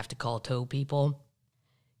 if you have to call tow people,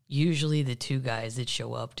 usually the 2 guys that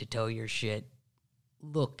show up to tow your shit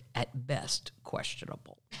look at best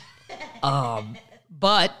questionable.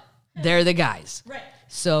 But they're the guys. Right.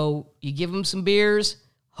 So you give them some beers,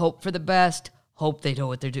 hope for the best, hope they know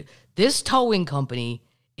what they're doing. This towing company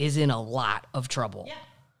is in a lot of trouble.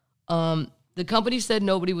 Yeah. The company said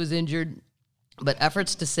nobody was injured, but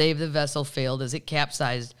efforts to save the vessel failed as it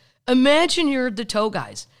capsized. Imagine you're the tow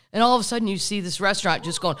guys, and all of a sudden you see this restaurant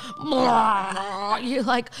just going, you're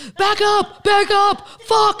like, back up,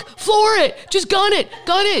 fuck, floor it, just gun it,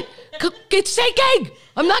 it's sinking.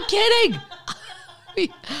 I'm not kidding.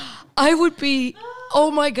 I would be,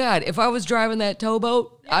 oh my God, if I was driving that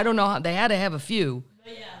towboat, I don't know how, they had to have a few.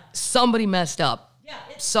 Yeah. Somebody messed up. Yeah.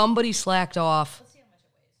 Somebody slacked off. Let's see how much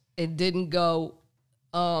it weighs. It didn't go.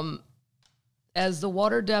 As the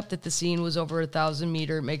water depth at the scene was over 1,000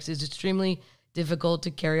 meters, it makes it extremely difficult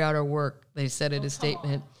to carry out our work, they said in a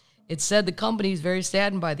statement. It said the company is very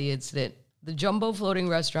saddened by the incident. The jumbo floating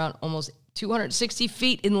restaurant, almost 260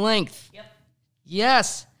 feet in length. Yep.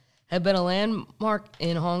 Yes. Had been a landmark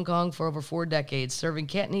in Hong Kong for over 4 decades, serving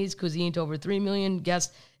Cantonese cuisine to over 3 million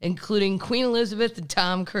guests, including Queen Elizabeth and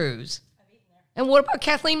Tom Cruise. I've eaten there. And what about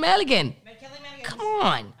Kathleen Madigan? Kathleen Madigan. Come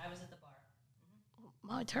on. I was at the bar.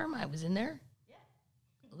 My Termite was in there. Yeah.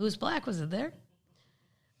 Louis Black was in there.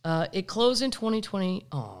 It closed in 2020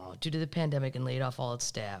 due to the pandemic and laid off all its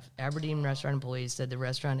staff. Aberdeen restaurant employees said the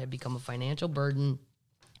restaurant had become a financial burden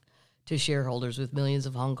to shareholders with millions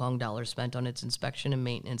of Hong Kong dollars spent on its inspection and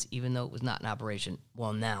maintenance, even though it was not in operation.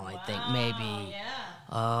 Well, now I think maybe.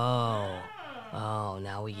 Yeah. Oh,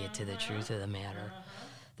 now we get to the truth of the matter.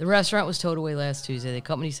 The restaurant was towed away last Tuesday. The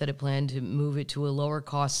company said it planned to move it to a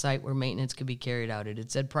lower-cost site where maintenance could be carried out. It had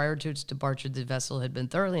said prior to its departure, the vessel had been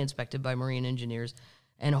thoroughly inspected by marine engineers,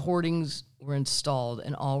 and hoardings were installed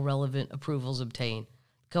and all relevant approvals obtained.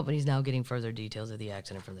 The company is now getting further details of the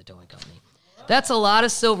accident from the towing company. That's a lot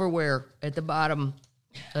of silverware at the bottom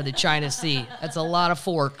of the China Sea. That's a lot of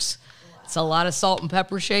forks. It's a lot of salt and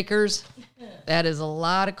pepper shakers. That is a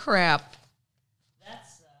lot of crap.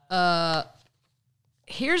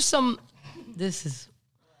 Here's some. This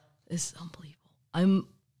is unbelievable.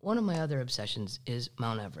 One of my other obsessions is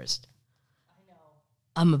Mount Everest. I know.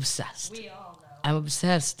 I'm obsessed. We all know. I'm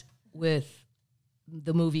obsessed with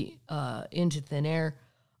the movie Into Thin Air.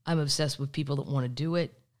 I'm obsessed with people that want to do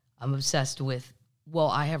it. I'm obsessed with. Well,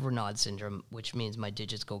 I have Raynaud syndrome, which means my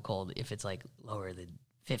digits go cold if it's like lower than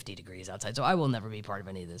 50 degrees outside. So I will never be part of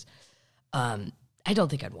any of this. I don't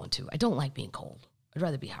think I'd want to. I don't like being cold. I'd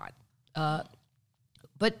rather be hot.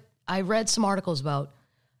 But I read some articles about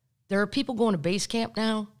there are people going to base camp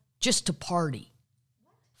now just to party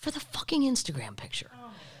for the fucking Instagram picture. Oh my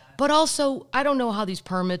God. But also, I don't know how these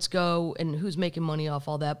permits go and who's making money off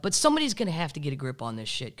all that, but somebody's going to have to get a grip on this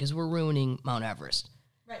shit because we're ruining Mount Everest.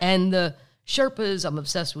 Right. And the Sherpas, I'm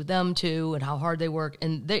obsessed with them too and how hard they work.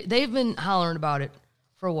 And they've been hollering about it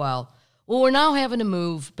for a while. Well, we're now having to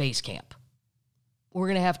move base camp. We're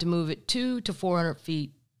going to have to move it 200 to 400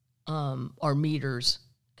 feet or meters.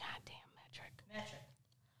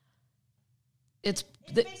 It's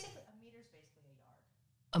basically a meter's basically a yard.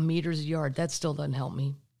 A meter's a yard. That still doesn't help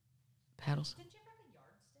me. Paddles. Did you ever have a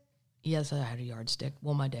yardstick? Yes, I had a yardstick.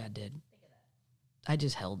 Well, my dad did. Think of that. I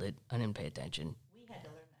just held it. I didn't pay attention. We had to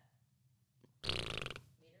learn that.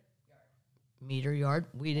 Meter yard?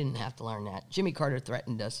 We didn't have to learn that. Jimmy Carter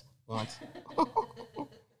threatened us once.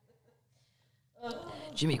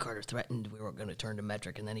 Jimmy Carter threatened we were going to turn to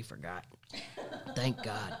metric, and then he forgot. Thank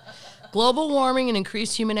God. Global warming and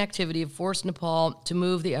increased human activity have forced Nepal to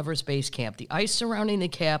move the Everest base camp. The ice surrounding the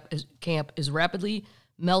camp is rapidly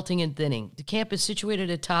melting and thinning. The camp is situated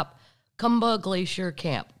atop Khumbu Glacier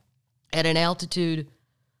Camp at an altitude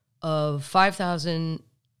of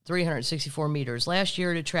 5,364 meters. Last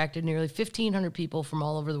year, it attracted nearly 1,500 people from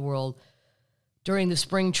all over the world during the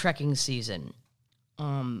spring trekking season.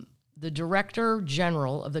 The director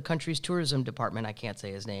general of the country's tourism department, I can't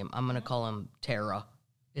say his name. I'm going to call him Tara.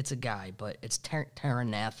 It's a guy, but it's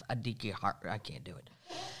Taranath Adiki. I can't do it.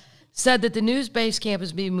 Said that the new base camp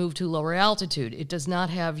is being moved to lower altitude. It does not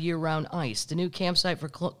have year-round ice. The new campsite for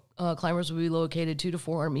climbers will be located 200 to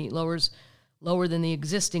 400 meters lower than the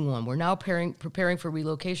existing one. We're now preparing for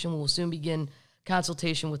relocation. We'll soon begin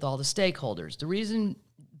consultation with all the stakeholders. The reason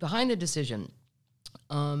behind the decision,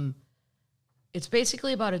 it's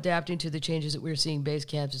basically about adapting to the changes that we're seeing. Base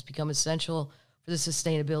camps has become essential for the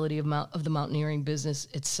sustainability of the mountaineering business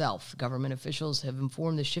itself. Government officials have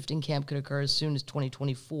informed the shifting camp could occur as soon as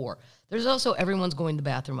 2024. There's also everyone's going to the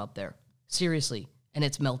bathroom up there. Seriously. And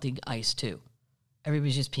it's melting ice, too.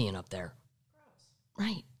 Everybody's just peeing up there. Gross.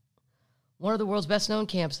 Right. One of the world's best-known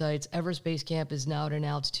campsites, Everest Base Camp, is now at an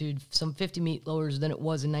altitude some 50 meters lower than it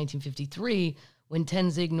was in 1953, when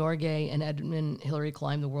Tenzing Norgay and Edmund Hillary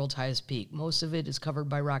climbed the world's highest peak. Most of it is covered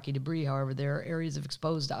by rocky debris. However, there are areas of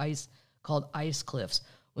exposed ice called ice cliffs.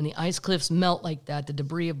 When the ice cliffs melt like that, the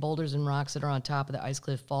debris of boulders and rocks that are on top of the ice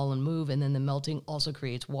cliff fall and move, and then the melting also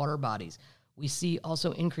creates water bodies. We see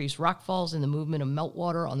also increased rock falls and the movement of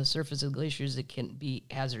meltwater on the surface of glaciers that can be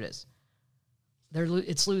hazardous.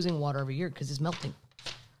 It's losing water every year because it's melting.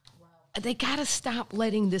 They got to stop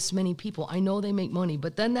letting this many people. I know they make money,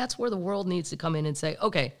 but then that's where the world needs to come in and say,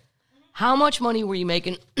 okay, how much money were you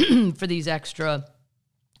making for these extra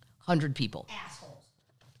 100 people? Assholes.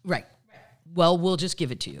 Right. Well, we'll just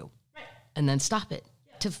give it to you. Right. And then stop it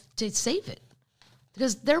to save it.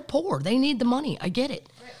 Because they're poor. They need the money. I get it.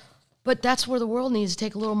 Right. But that's where the world needs to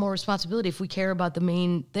take a little more responsibility if we care about the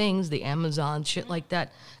main things, the Amazon, shit like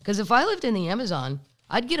that. Because if I lived in the Amazon,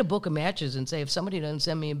 I'd get a book of matches and say, if somebody doesn't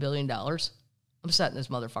send me $1 billion, I'm setting this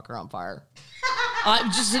motherfucker on fire.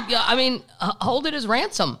 Hold it as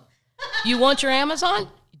ransom. You want your Amazon?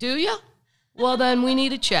 Do you? Well, then we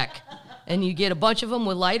need a check. And you get a bunch of them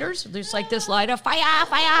with lighters, just like this lighter. Fire,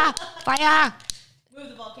 fire, fire. Move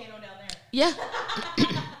the volcano down there. Yeah.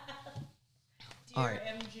 All right.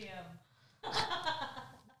 MGM.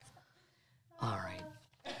 All right.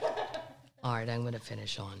 All right, I'm going to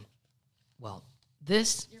finish on, well,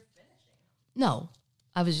 this. You're finishing. No,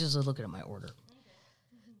 I was just looking at my order. Okay.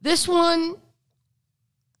 This one,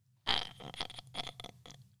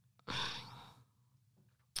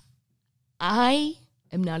 I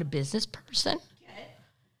am not a business person. Okay.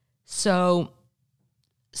 So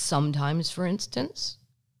sometimes, for instance,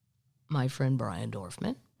 my friend Brian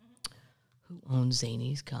Dorfman, who owns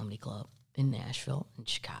Zany's Comedy Club in Nashville and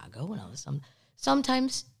Chicago and all this,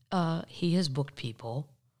 sometimes he has booked people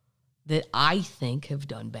that I think have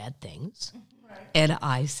done bad things. Right. And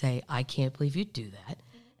I say, I can't believe you'd do that.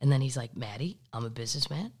 And then he's like, Maddie, I'm a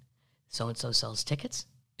businessman. So-and-so sells tickets.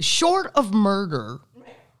 Short of murder,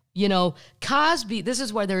 right. You know, Cosby, this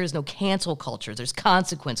is why there is no cancel culture. There's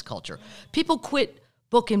consequence culture. People quit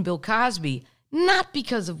booking Bill Cosby not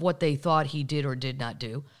because of what they thought he did or did not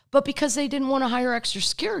do, but because they didn't want to hire extra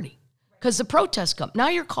security. Because the protests come. Now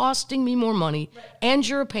you're costing me more money, right. And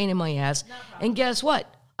you're a pain in my ass. And guess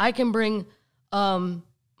what? I can bring Mama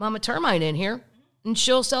Termite in here, and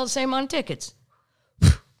she'll sell the same amount of tickets.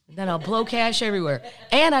 Then I'll blow cash everywhere.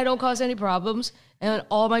 And I don't cause any problems. And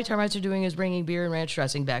all my termites are doing is bringing beer and ranch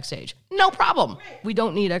dressing backstage. No problem. Right. We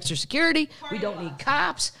don't need extra security. We don't need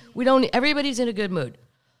cops. We don't need, everybody's in a good mood.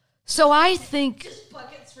 So I think just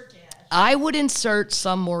buckets for cash. I would insert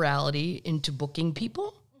some morality into booking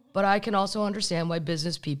people, but I can also understand why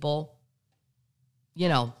business people, you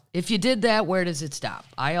know, if you did that, where does it stop?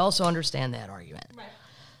 I also understand that argument. Right.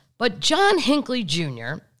 But John Hinckley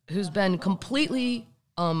Jr., who's been completely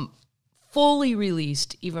fully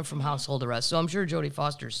released even from household arrest. So I'm sure Jodie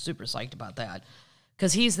Foster's super psyched about that,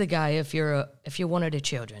 because he's the guy, if you're one of the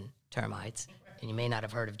children, termites, and you may not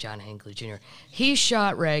have heard of John Hinckley Jr., he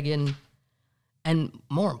shot Reagan and,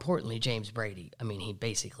 more importantly, James Brady. I mean, he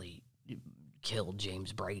basically killed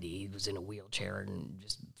James Brady. He was in a wheelchair and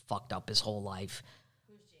just fucked up his whole life.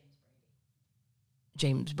 Who's James Brady?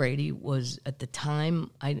 James Brady was, at the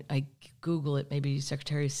time, I Google it, maybe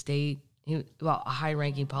Secretary of State. He was a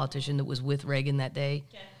high-ranking politician that was with Reagan that day,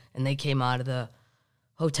 okay. And they came out of the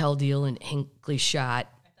hotel deal and Hinckley shot.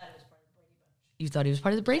 I thought it was part of the Brady Bunch. You thought he was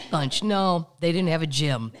part of the Brady Bunch? No, they didn't have a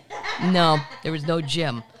gym. No, there was no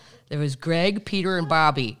gym. There was Greg, Peter, and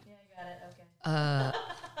Bobby. Yeah, I got it.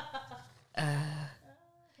 Okay.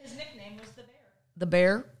 His nickname was the Bear. The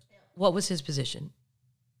Bear? Yeah. What was his position?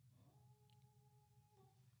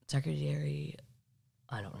 Secretary?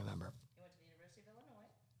 I don't remember.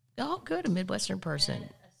 Oh, good, a Midwestern person. He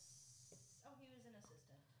was an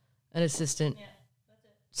assistant. An assistant. Yeah, that's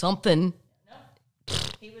it. Something. No,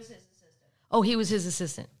 he was his assistant. Oh, he was his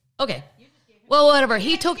assistant. Okay. Yeah, you just gave him well, whatever.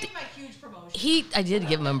 He took. Give him a huge promotion. I did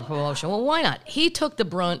give him a promotion. Well, why not? He took the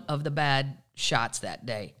brunt of the bad shots that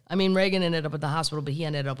day. I mean, Reagan ended up at the hospital, but he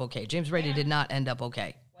ended up okay. James Brady did not end up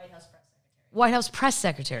okay. White House press secretary. White House press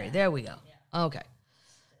secretary. Yeah. There we go. Yeah. Okay.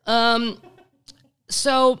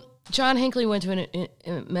 So John Hinckley went to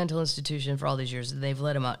a mental institution for all these years, and they've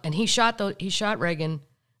let him out. And he shot Reagan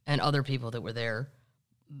and other people that were there.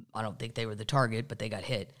 I don't think they were the target, but they got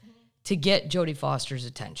hit, to get Jodie Foster's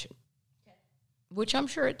attention, which I'm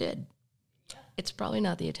sure it did. Yeah. It's probably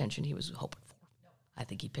not the attention he was hoping for. No. I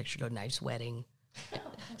think he pictured a nice wedding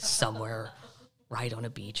somewhere right on a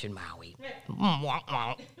beach in Maui.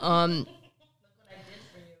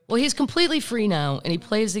 Well, he's completely free now, and he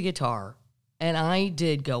plays the guitar. And I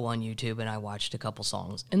did go on YouTube and I watched a couple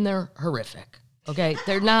songs, and they're horrific. Okay,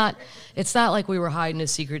 they're not. It's not like we were hiding a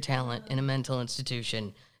secret talent in a mental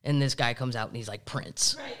institution, and this guy comes out and he's like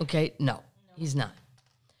Prince. Right. Okay, no, he's not.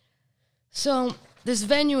 So this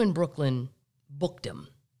venue in Brooklyn booked him.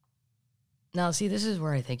 Now, see, this is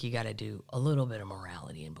where I think you got to do a little bit of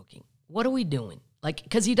morality in booking. What are we doing? Like,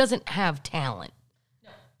 because he doesn't have talent.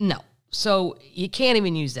 No. So you can't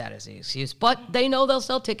even use that as an excuse. But they know they'll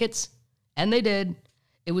sell tickets. And they did.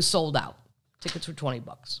 It was sold out. Tickets were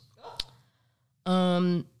 $20.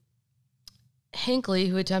 Hinckley,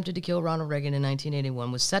 who attempted to kill Ronald Reagan in 1981,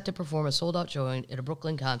 was set to perform a sold-out showing at a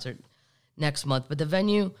Brooklyn concert next month, but the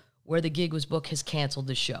venue where the gig was booked has canceled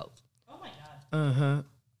the show. Oh, my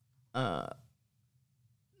God.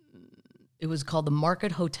 It was called the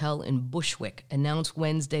Market Hotel in Bushwick, announced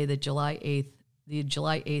Wednesday that the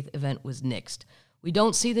July 8th event was nixed. We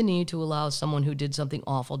don't see the need to allow someone who did something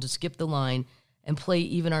awful to skip the line and play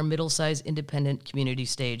even our middle-sized independent community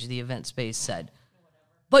stage, the event space said.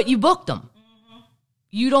 But you booked them. Mm-hmm.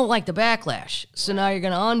 You don't like the backlash, so now you're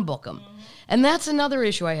going to unbook them. Mm-hmm. And that's another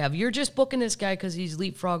issue I have. You're just booking this guy because he's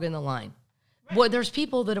leapfrogging the line. Right. Well, there's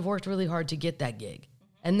people that have worked really hard to get that gig,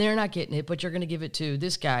 and they're not getting it, but you're going to give it to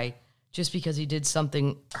this guy just because he did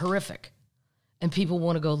something horrific. And people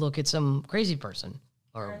want to go look at some crazy person.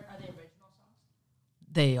 Or are they original songs?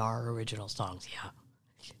 They are original songs, yeah.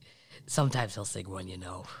 Sometimes they'll sing one,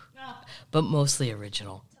 No. but mostly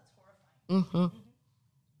original. That's horrifying. Mm-hmm.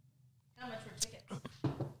 How much were tickets?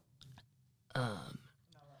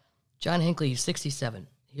 John Hinckley, 67.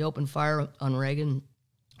 He opened fire on Reagan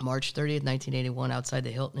March 30th, 1981, outside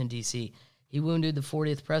the Hilton in D.C. He wounded the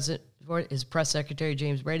 40th president, his press secretary,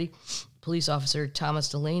 James Brady, police officer Thomas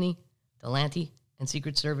Delaney, and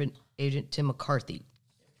Secret Service agent Tim McCarthy.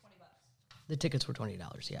 $20. The tickets were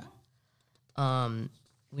 $20, yeah.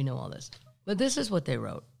 We know all this. But this is what they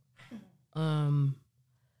wrote. I'm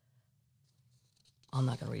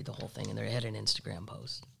not going to read the whole thing, and they had an Instagram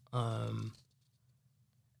post.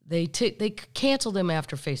 They canceled him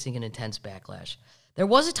after facing an intense backlash. There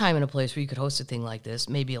was a time and a place where you could host a thing like this,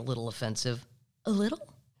 maybe a little offensive. A little?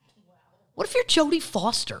 Wow. What if you're Jodie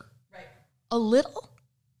Foster? Right. A little?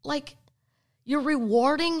 Like, you're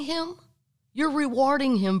rewarding him? You're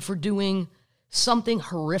rewarding him for doing something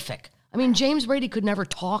horrific. I mean, James Brady could never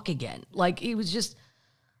talk again. Like, he was just,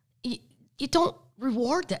 you don't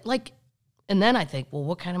reward that. Like, and then I think, well,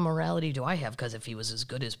 what kind of morality do I have? Because if he was as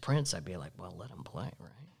good as Prince, I'd be like, well, let him play,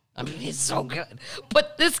 right? I mean, he's so good.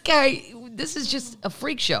 But this guy, this is just a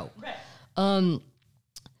freak show. Right.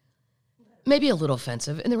 Maybe a little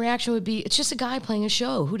offensive. And the reaction would be, it's just a guy playing a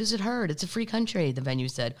show. Who does it hurt? It's a free country, the venue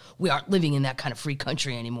said. We aren't living in that kind of free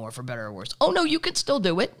country anymore, for better or worse. Oh, no, you can still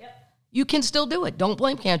do it. Yep. You can still do it. Don't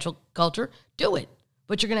blame cancel culture. Do it.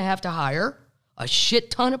 But you're going to have to hire a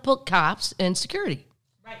shit ton of cops and security.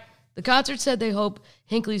 Right. The concert said they hope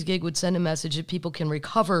Hinckley's gig would send a message that people can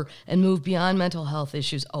recover and move beyond mental health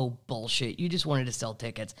issues. Oh, bullshit. You just wanted to sell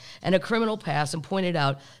tickets. And a criminal past, and pointed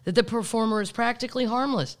out that the performer is practically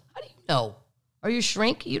harmless. How do you know? Are you a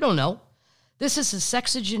shrink? You don't know. This is a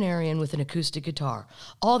sexagenarian with an acoustic guitar.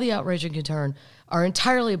 All the outrage and concern are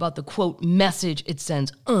entirely about the, quote, message it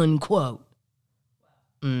sends, unquote.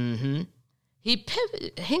 Mm-hmm.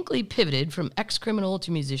 Hinckley pivoted from ex-criminal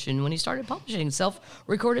to musician when he started publishing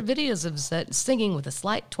self-recorded videos of singing with a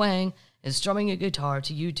slight twang and strumming a guitar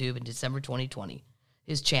to YouTube in December 2020.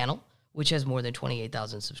 His channel, which has more than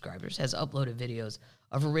 28,000 subscribers, has uploaded videos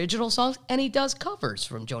of original songs, and he does covers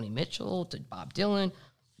from Joni Mitchell to Bob Dylan.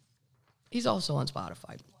 He's also on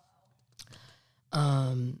Spotify.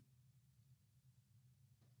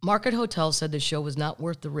 Market Hotel said the show was not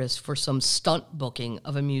worth the risk for some stunt booking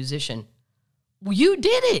of a musician. Well, you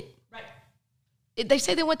did it. Right. They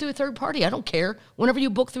say they went through a third party. I don't care. Whenever you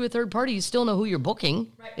book through a third party, you still know who you're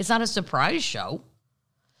booking. Right. It's not a surprise show.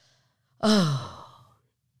 Of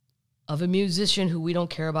a musician who we don't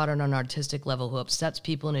care about on an artistic level, who upsets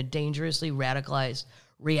people in a dangerously radicalized,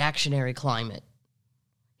 reactionary climate.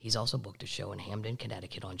 He's also booked a show in Hamden,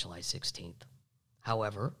 Connecticut on July 16th.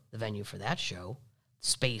 However, the venue for that show,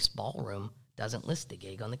 Space Ballroom, doesn't list the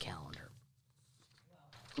gig on the calendar.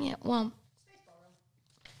 Wow. Yeah, well... Space Ballroom.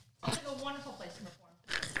 Sounds like a wonderful place to perform.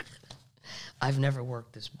 I've never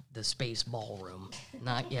worked the Space Ballroom.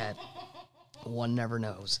 Not yet. One never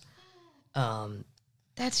knows.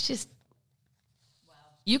 That's just... Wow.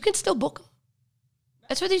 You can still book them.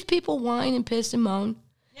 That's where these people whine and piss and moan.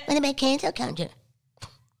 Yeah. When I cancel culture.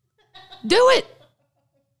 Do it.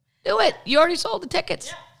 Do it. You already sold the tickets.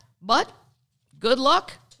 Yeah. But good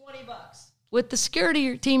luck. $20. With the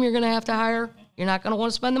security team you're going to have to hire, you're not going to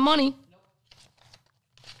want to spend the money. Nope.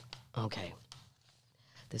 Okay.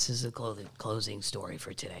 This is the closing story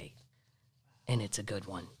for today. And it's a good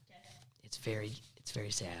one. Okay. It's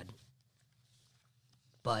very sad.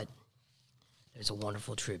 But there's a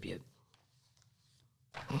wonderful tribute.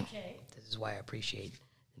 Okay. This is why I appreciate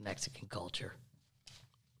Mexican culture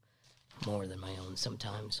more than my own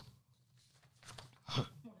sometimes. More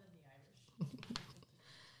than the Irish.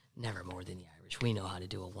 Never more than the Irish. We know how to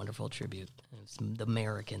do a wonderful tribute. The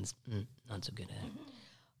Americans, not so good at it.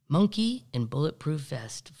 Monkey in bulletproof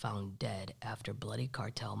vest found dead after bloody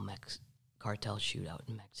cartel shootout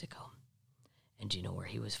in Mexico. And do you know where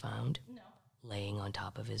he was found? No. Laying on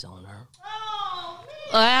top of his owner. Oh,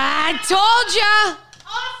 man. I told ya!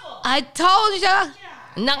 Awful. I told ya!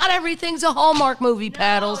 Yeah. Not everything's a Hallmark movie, No,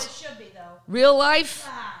 Paddles. it should be, though. Real life,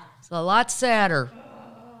 God. it's a lot sadder.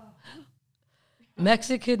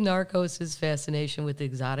 Mexican narcos' fascination with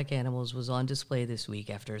exotic animals was on display this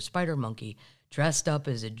week after a spider monkey dressed up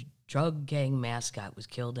as a drug gang mascot was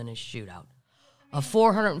killed in a shootout. A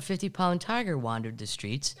 450-pound tiger wandered the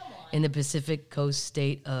streets in the Pacific Coast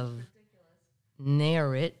state of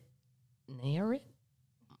Nayarit.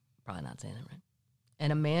 Probably not saying that right.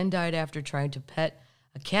 And a man died after trying to pet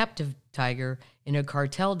a captive tiger in a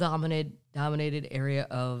cartel-dominated area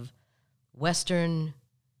of western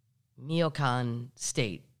Michoacan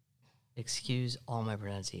state. Excuse all my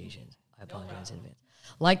pronunciations. I apologize in advance.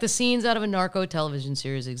 Like the scenes out of a narco television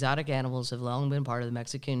series, exotic animals have long been part of the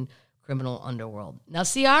Mexican criminal underworld. Now,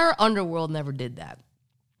 see, our underworld never did that.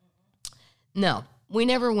 No, we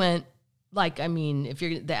never went, like, I mean, if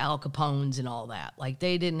you're the Al Capones and all that, like,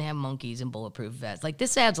 they didn't have monkeys and bulletproof vests. Like,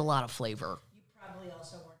 this adds a lot of flavor. You probably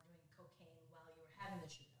also weren't doing cocaine while you were having the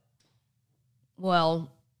shootout.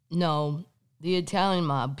 Well, no, the Italian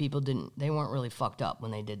mob people they weren't really fucked up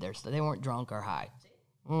when they did their stuff. They weren't drunk or high. See?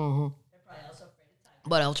 Mm-hmm. They're probably also afraid of tigers.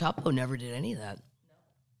 But El Chapo never did any of that. No.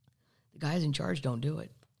 The guys in charge don't do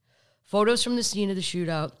it. Photos from the scene of the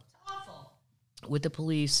shootout It's awful. with the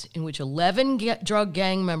police, in which 11 drug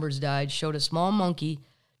gang members died, showed a small monkey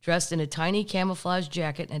dressed in a tiny camouflage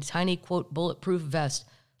jacket and a tiny, quote, bulletproof vest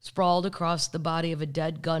sprawled across the body of a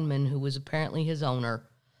dead gunman who was apparently his owner.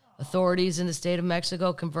 Authorities in the state of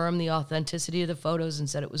Mexico confirmed the authenticity of the photos and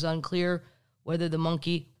said it was unclear whether the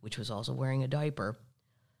monkey, which was also wearing a diaper.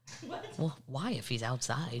 What? Well, why if he's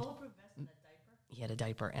outside? Bulletproof vest and a diaper? He had a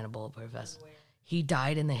diaper and a bulletproof vest. He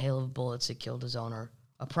died in the hail of bullets that killed his owner.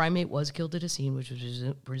 A primate was killed at a scene, which was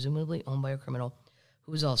presumably owned by a criminal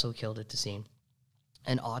who was also killed at the scene.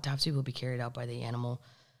 An autopsy will be carried out by the animal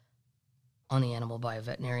by a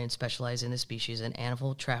veterinarian specialized in the species, and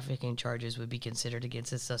animal trafficking charges would be considered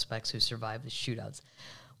against the suspects who survived the shootouts.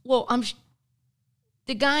 Well,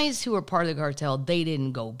 the guys who are part of the cartel, they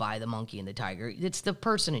didn't go buy the monkey and the tiger. It's the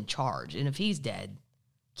person in charge, and if he's dead,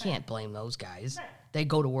 can't blame those guys. Right. They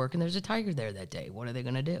go to work, and there's a tiger there that day. What are they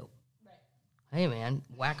going to do? Right. Hey, man,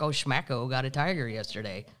 Wacko Schmacko got a tiger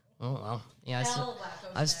yesterday. Oh, well. Yeah,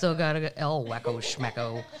 I still got a El Wacko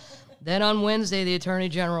Schmacko. Then on Wednesday, the Attorney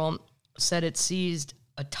General said it seized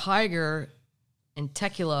a tiger in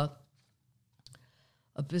Tequila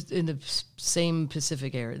in the same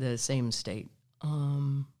Pacific area, the same state,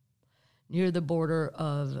 near the border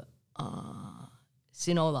of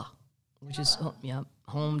Sinaloa, which is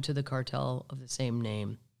home to the cartel of the same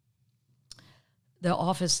name. The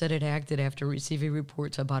office said it acted after receiving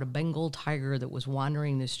reports about a Bengal tiger that was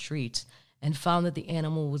wandering the streets and found that the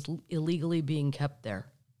animal was illegally being kept there.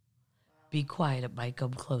 Be quiet, it might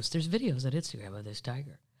come close. There's videos on Instagram of this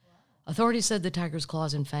tiger. Wow. Authorities said the tiger's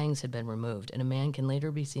claws and fangs had been removed, and a man can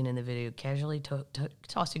later be seen in the video casually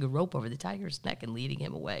tossing a rope over the tiger's neck and leading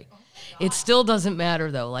him away. Oh, it still doesn't matter,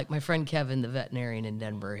 though. Like my friend Kevin, the veterinarian in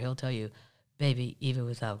Denver, he'll tell you, baby, even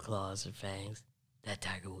without claws or fangs, that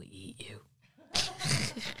tiger will eat you.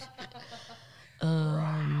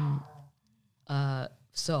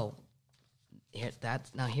 So, here's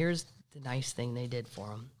the nice thing they did for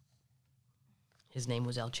him. His name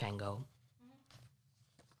was El Chango.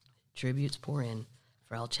 Tributes pour in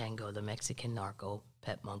for El Chango, the Mexican narco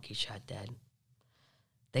pet monkey shot dead.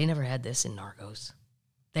 They never had this in Narcos.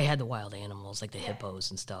 They had the wild animals like the hippos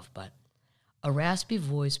and stuff, but a raspy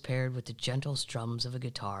voice paired with the gentle strums of a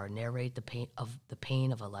guitar narrate the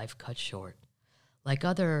pain of a life cut short. Like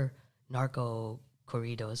other narco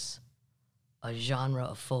corridos, a genre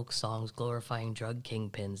of folk songs glorifying drug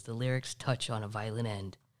kingpins, the lyrics touch on a violent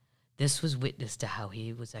end. This was witness to how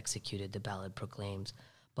he was executed, the ballad proclaims.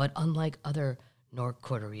 But unlike other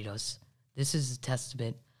narco-corridos, this is a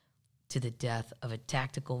testament to the death of a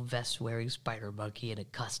tactical vest-wearing spider monkey in a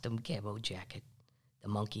custom camo jacket. The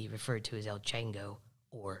monkey, referred to as El Chango,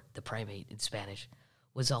 or the primate in Spanish,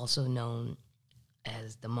 was also known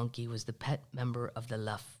as the monkey was the pet member of the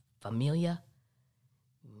La Familia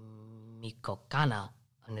Michoacana,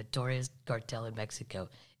 a notorious cartel in Mexico.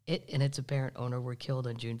 It and its apparent owner were killed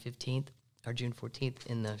on June 14th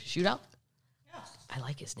in the shootout. Yeah. I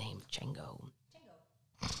like his name, Chango.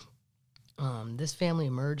 This family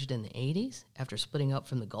emerged in the 80s after splitting up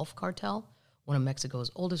from the Gulf Cartel, one of Mexico's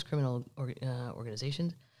oldest criminal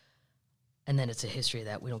organizations. And then it's a history of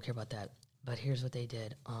that. We don't care about that. But here's what they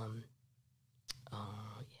did.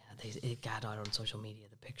 It got out on social media,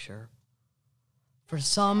 the picture. For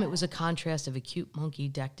some, it was a contrast of a cute monkey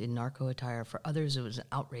decked in narco attire. For others, it was an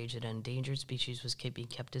outrage that an endangered species was being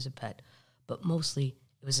kept as a pet. But mostly,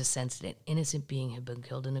 it was a sense that an innocent being had been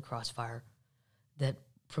killed in the crossfire that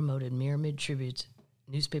promoted myriad tributes,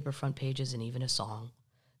 newspaper front pages, and even a song.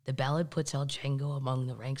 The ballad puts El Chango among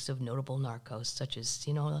the ranks of notable narcos, such as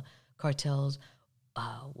Sinaloa cartel's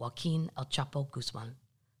Joaquin El Chapo Guzman,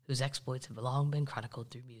 whose exploits have long been chronicled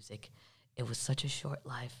through music. It was such a short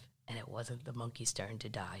life, and it wasn't the monkey's turn to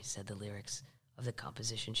die, said the lyrics of the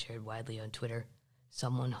composition shared widely on Twitter.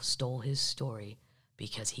 Someone stole his story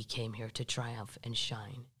because he came here to triumph and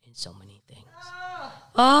shine in so many things.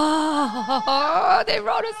 Oh, they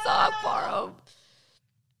wrote a song for him.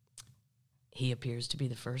 He appears to be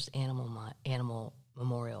the first animal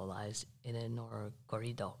memorialized in a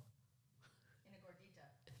corrido. In a gordita.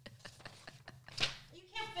 You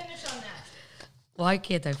Why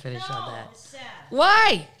can't I finish on that? It's sad.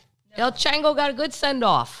 Why? El Chango got a good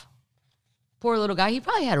send-off. Poor little guy. He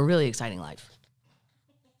probably had a really exciting life.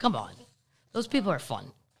 Come on. Those people are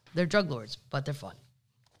fun. They're drug lords, but they're fun.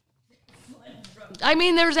 I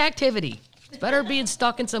mean, there's activity. It's better being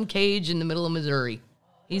stuck in some cage in the middle of Missouri.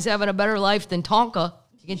 He's having a better life than Tonka.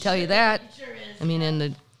 I can tell you that. It sure is. I mean,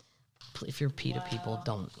 if you're PETA people,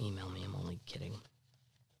 don't email me. I'm only kidding.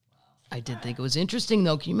 I did think it was interesting,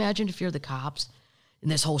 though. Can you imagine if you're the cops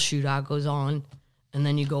and this whole shootout goes on, and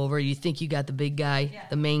then you go over, you think you got the big guy,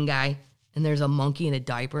 the main guy, and there's a monkey in a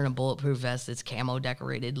diaper and a bulletproof vest that's camo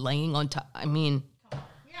decorated laying on top. I mean,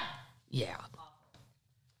 yeah.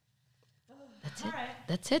 That's it. Right.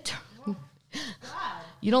 That's it. God.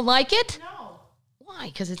 You don't like it? No. Why?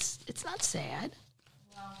 Because it's not sad.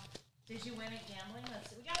 Well, did you win at gambling? Let's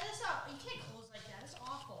see. We got this up. You can't close like that. It's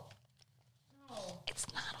awful. No.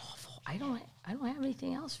 It's not awful. I don't have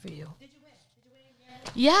anything else for you. Did you win? Did you win at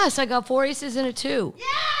gambling? Yes, I got 4 aces and a 2. Yeah!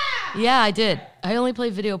 Yeah, I did. I only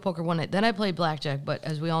played video poker one night. Then I played blackjack, but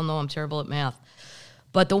as we all know, I'm terrible at math.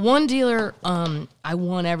 But the one dealer, I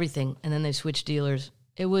won everything, and then they switched dealers.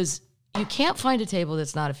 You can't find a table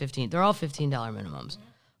that's not a 15. They're all $15 minimums,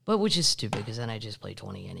 but which is stupid because then I just play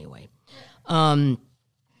 20 anyway. And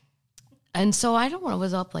so I don't know, it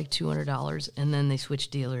was up like $200, and then they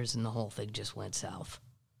switched dealers, and the whole thing just went south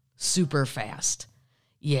super fast.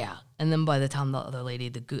 Yeah, and then by the time the other lady,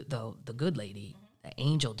 the good lady, the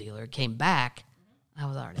angel dealer came back, I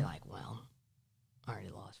was already like, well, I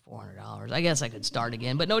already lost $400. I guess I could start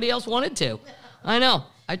again, but nobody else wanted to. I know.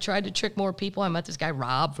 I tried to trick more people. I met this guy,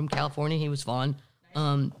 Rob, from California. He was fun. Did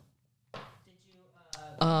you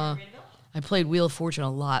Margaritaville? I played Wheel of Fortune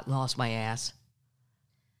a lot and lost my ass.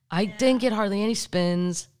 I didn't get hardly any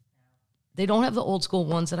spins. They don't have the old school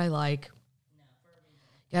ones that I like.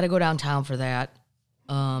 Got to go downtown for that.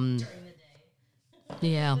 During the day.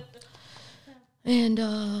 Yeah. And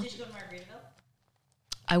Did you go to Margaritaville?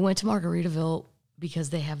 I went to Margaritaville because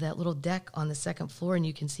they have that little deck on the second floor and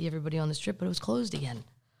you can see everybody on the strip, but it was closed again.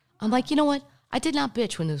 I'm like, you know what? I did not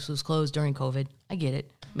bitch when this was closed during COVID. I get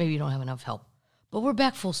it. Maybe you don't have enough help. But we're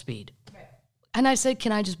back full speed. Right. And I said,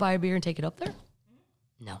 can I just buy a beer and take it up there?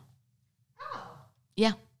 No. Oh.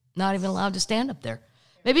 Yeah. Not even allowed to stand up there.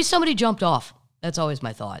 Maybe somebody jumped off. That's always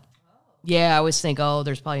my thought. Yeah, I always think,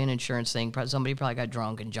 there's probably an insurance thing. Somebody probably got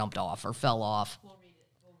drunk and jumped off or fell off. We'll read it.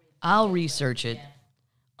 I'll research it.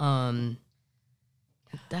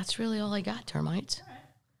 That's really all I got, termites. All right.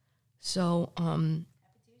 So, Happy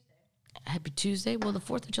Tuesday. happy Tuesday. Will the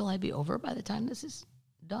 4th of July be over by the time this is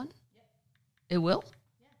done? Yep. It will?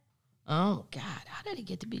 Yeah. Oh, God. How did it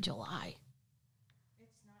get to be July?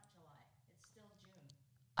 It's not July. It's still June.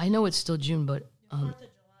 I know it's still June, but... The 4th of July is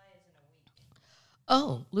in a week.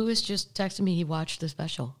 Oh, Lewis just texted me he watched the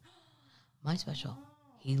special. My special.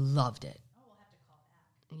 He loved it. Oh, we'll have to call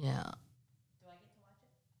back. Yeah. Do I get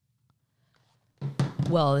to watch it?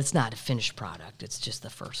 Well, it's not a finished product. It's just the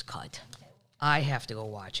first cut. I have to go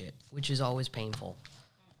watch it, which is always painful.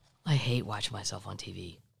 I hate watching myself on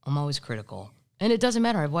TV. I'm always critical. And it doesn't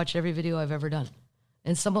matter. I've watched every video I've ever done.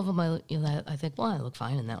 And some of them I think, well, I look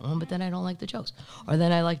fine in that one, but then I don't like the jokes. Or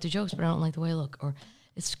then I like the jokes, but I don't like the way I look. Or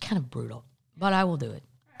it's kind of brutal. But I will do it.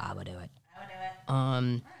 I will do it. I would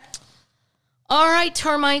do it. All right,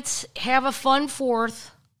 termites, have a fun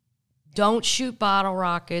 4th. Don't shoot bottle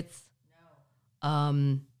rockets.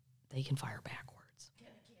 No. They can fire backwards.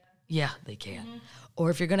 Yeah, they can. Or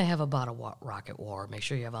if you're going to have a bottle rocket war, make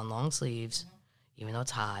sure you have on long sleeves, even though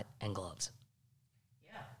it's hot, and gloves.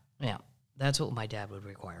 Yeah. Yeah, that's what my dad would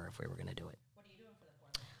require if we were going to do it. What are you doing for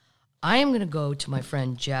the 4th? I am going to go to my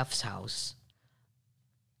friend Jeff's house.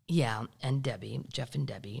 Yeah, and Debbie, Jeff and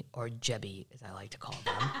Debbie, or Jebby, as I like to call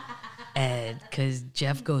them. And because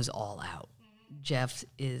Jeff goes all out. Jeff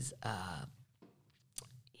is,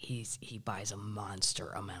 he buys a monster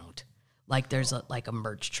amount. Like there's a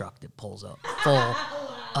merch truck that pulls up full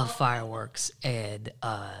of fireworks. And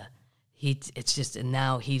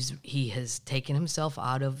now he has taken himself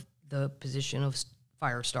out of the position of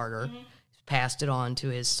fire starter, passed it on to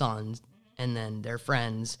his sons, and then their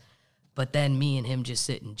friends. But then me and him just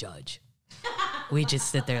sit and judge. We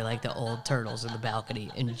just sit there like the old turtles in the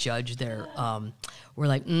balcony and judge their, we're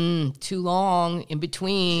like, too long, in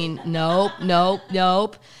between, nope.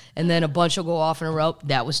 And then a bunch will go off in a row.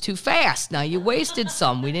 That was too fast. Now you wasted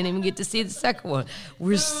some. We didn't even get to see the second one.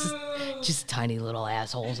 We're just tiny little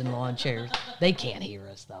assholes in lawn chairs. They can't hear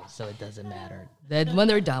us, though, so it doesn't matter. Then when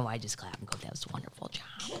they're done, I just clap and go, that was a wonderful job.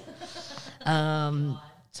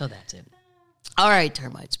 So that's it. All right,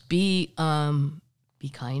 termites. Be kind,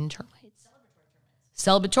 termites. Celebratory termites.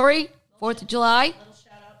 Celebratory, 4th of July. Little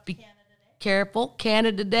shout out to Canada Day. careful.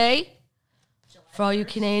 Canada Day for all you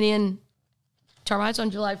Canadian termites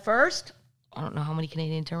on July 1st. I don't know how many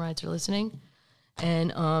Canadian termites are listening.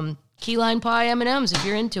 And key lime pie M&Ms if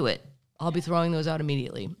you're into it. I'll be throwing those out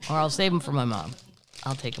immediately. Or I'll save them for my mom.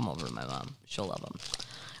 I'll take them over to my mom. She'll love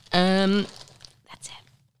them.